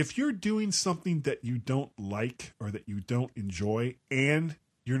 If you're doing something that you don't like or that you don't enjoy and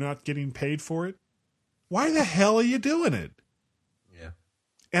you're not getting paid for it, why the hell are you doing it? Yeah.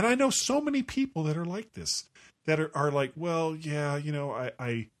 And I know so many people that are like this, that are like, well, yeah,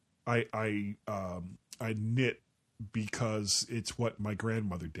 I knit because it's what my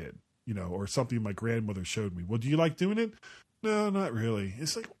grandmother did, or something my grandmother showed me. Well, do you like doing it? No, not really.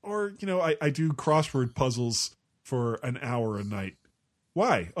 It's like, or, I do crossword puzzles for an hour a night.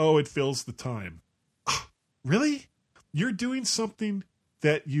 Why? Oh, it fills the time. Really? You're doing something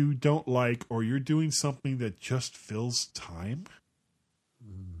that you don't like, or you're doing something that just fills time?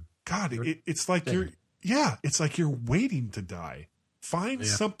 God, it's like it's like you're waiting to die. Find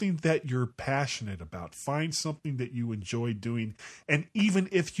something that you're passionate about. Find something that you enjoy doing. And even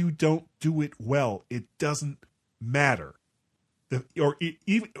if you don't do it well, it doesn't matter. Or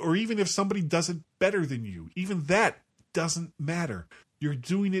even if somebody does it better than you, even that doesn't matter. You're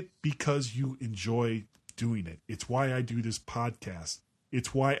doing it because you enjoy doing it. It's why I do this podcast.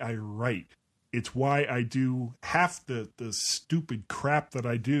 It's why I write. It's why I do half the stupid crap that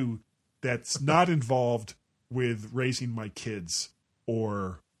I do that's not involved with raising my kids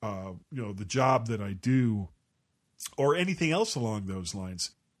or the job that I do or anything else along those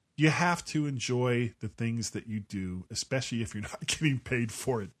lines. You have to enjoy the things that you do, especially if you're not getting paid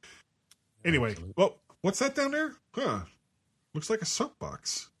for it. Anyway, well, what's that down there? Looks like a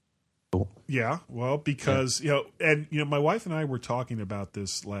soapbox. Cool. Yeah, well, because, my wife and I were talking about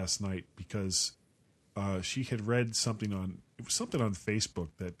this last night because she had read something on Facebook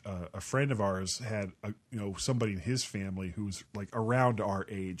that a friend of ours had, somebody in his family who's like around our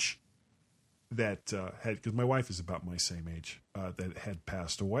age that had, because my wife is about my same age, that had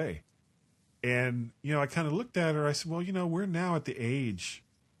passed away. And, I kind of looked at her. I said, well, we're now at the age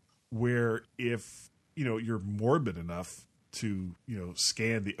where if, you're morbid enough to,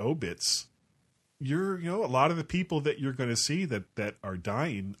 scan the obits, you're, a lot of the people that you're going to see that are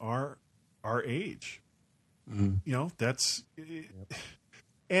dying are our age. Mm-hmm. That's,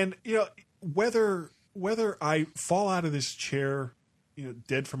 and, whether I fall out of this chair,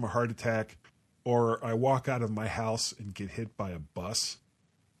 dead from a heart attack, or I walk out of my house and get hit by a bus,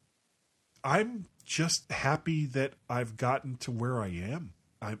 I'm just happy that I've gotten to where I am.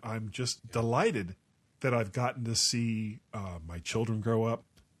 I'm just delighted that I've gotten to see my children grow up,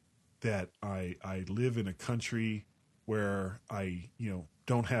 that I live in a country where I,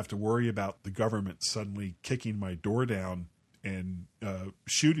 don't have to worry about the government suddenly kicking my door down and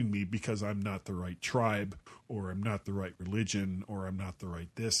shooting me because I'm not the right tribe, or I'm not the right religion, or I'm not the right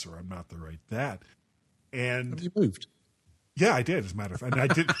this, or I'm not the right that. And have you moved? Yeah, I did, as a matter of fact. And I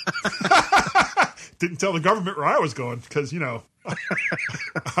didn't tell the government where I was going because,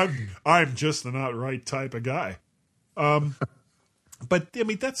 I'm just the not right type of guy. But I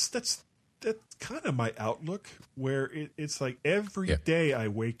mean, that's kind of my outlook, where it's like every day I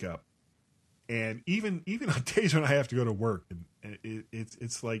wake up, and even on days when I have to go to work, and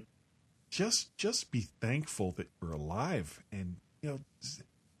it's like just be thankful that we're alive, and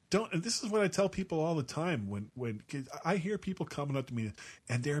don't. And this is what I tell people all the time when I hear people coming up to me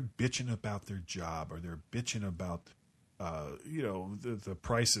and they're bitching about their job, or they're bitching about the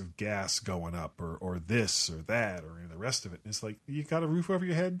price of gas going up, or this or that, or the rest of it. And it's like, you got a roof over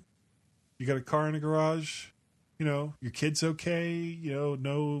your head, you got a car in the garage, your kid's okay,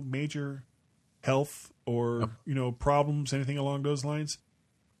 no major health or problems, anything along those lines.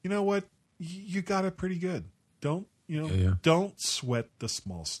 You know what? You got it pretty good. Don't don't sweat the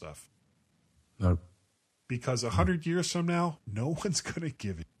small stuff. No. Because 100 years from now, no one's going to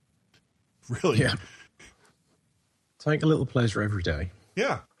give it. Really. Yeah. Take a little pleasure every day.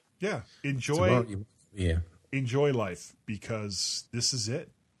 Yeah. Yeah. Enjoy Enjoy life, because this is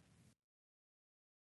it.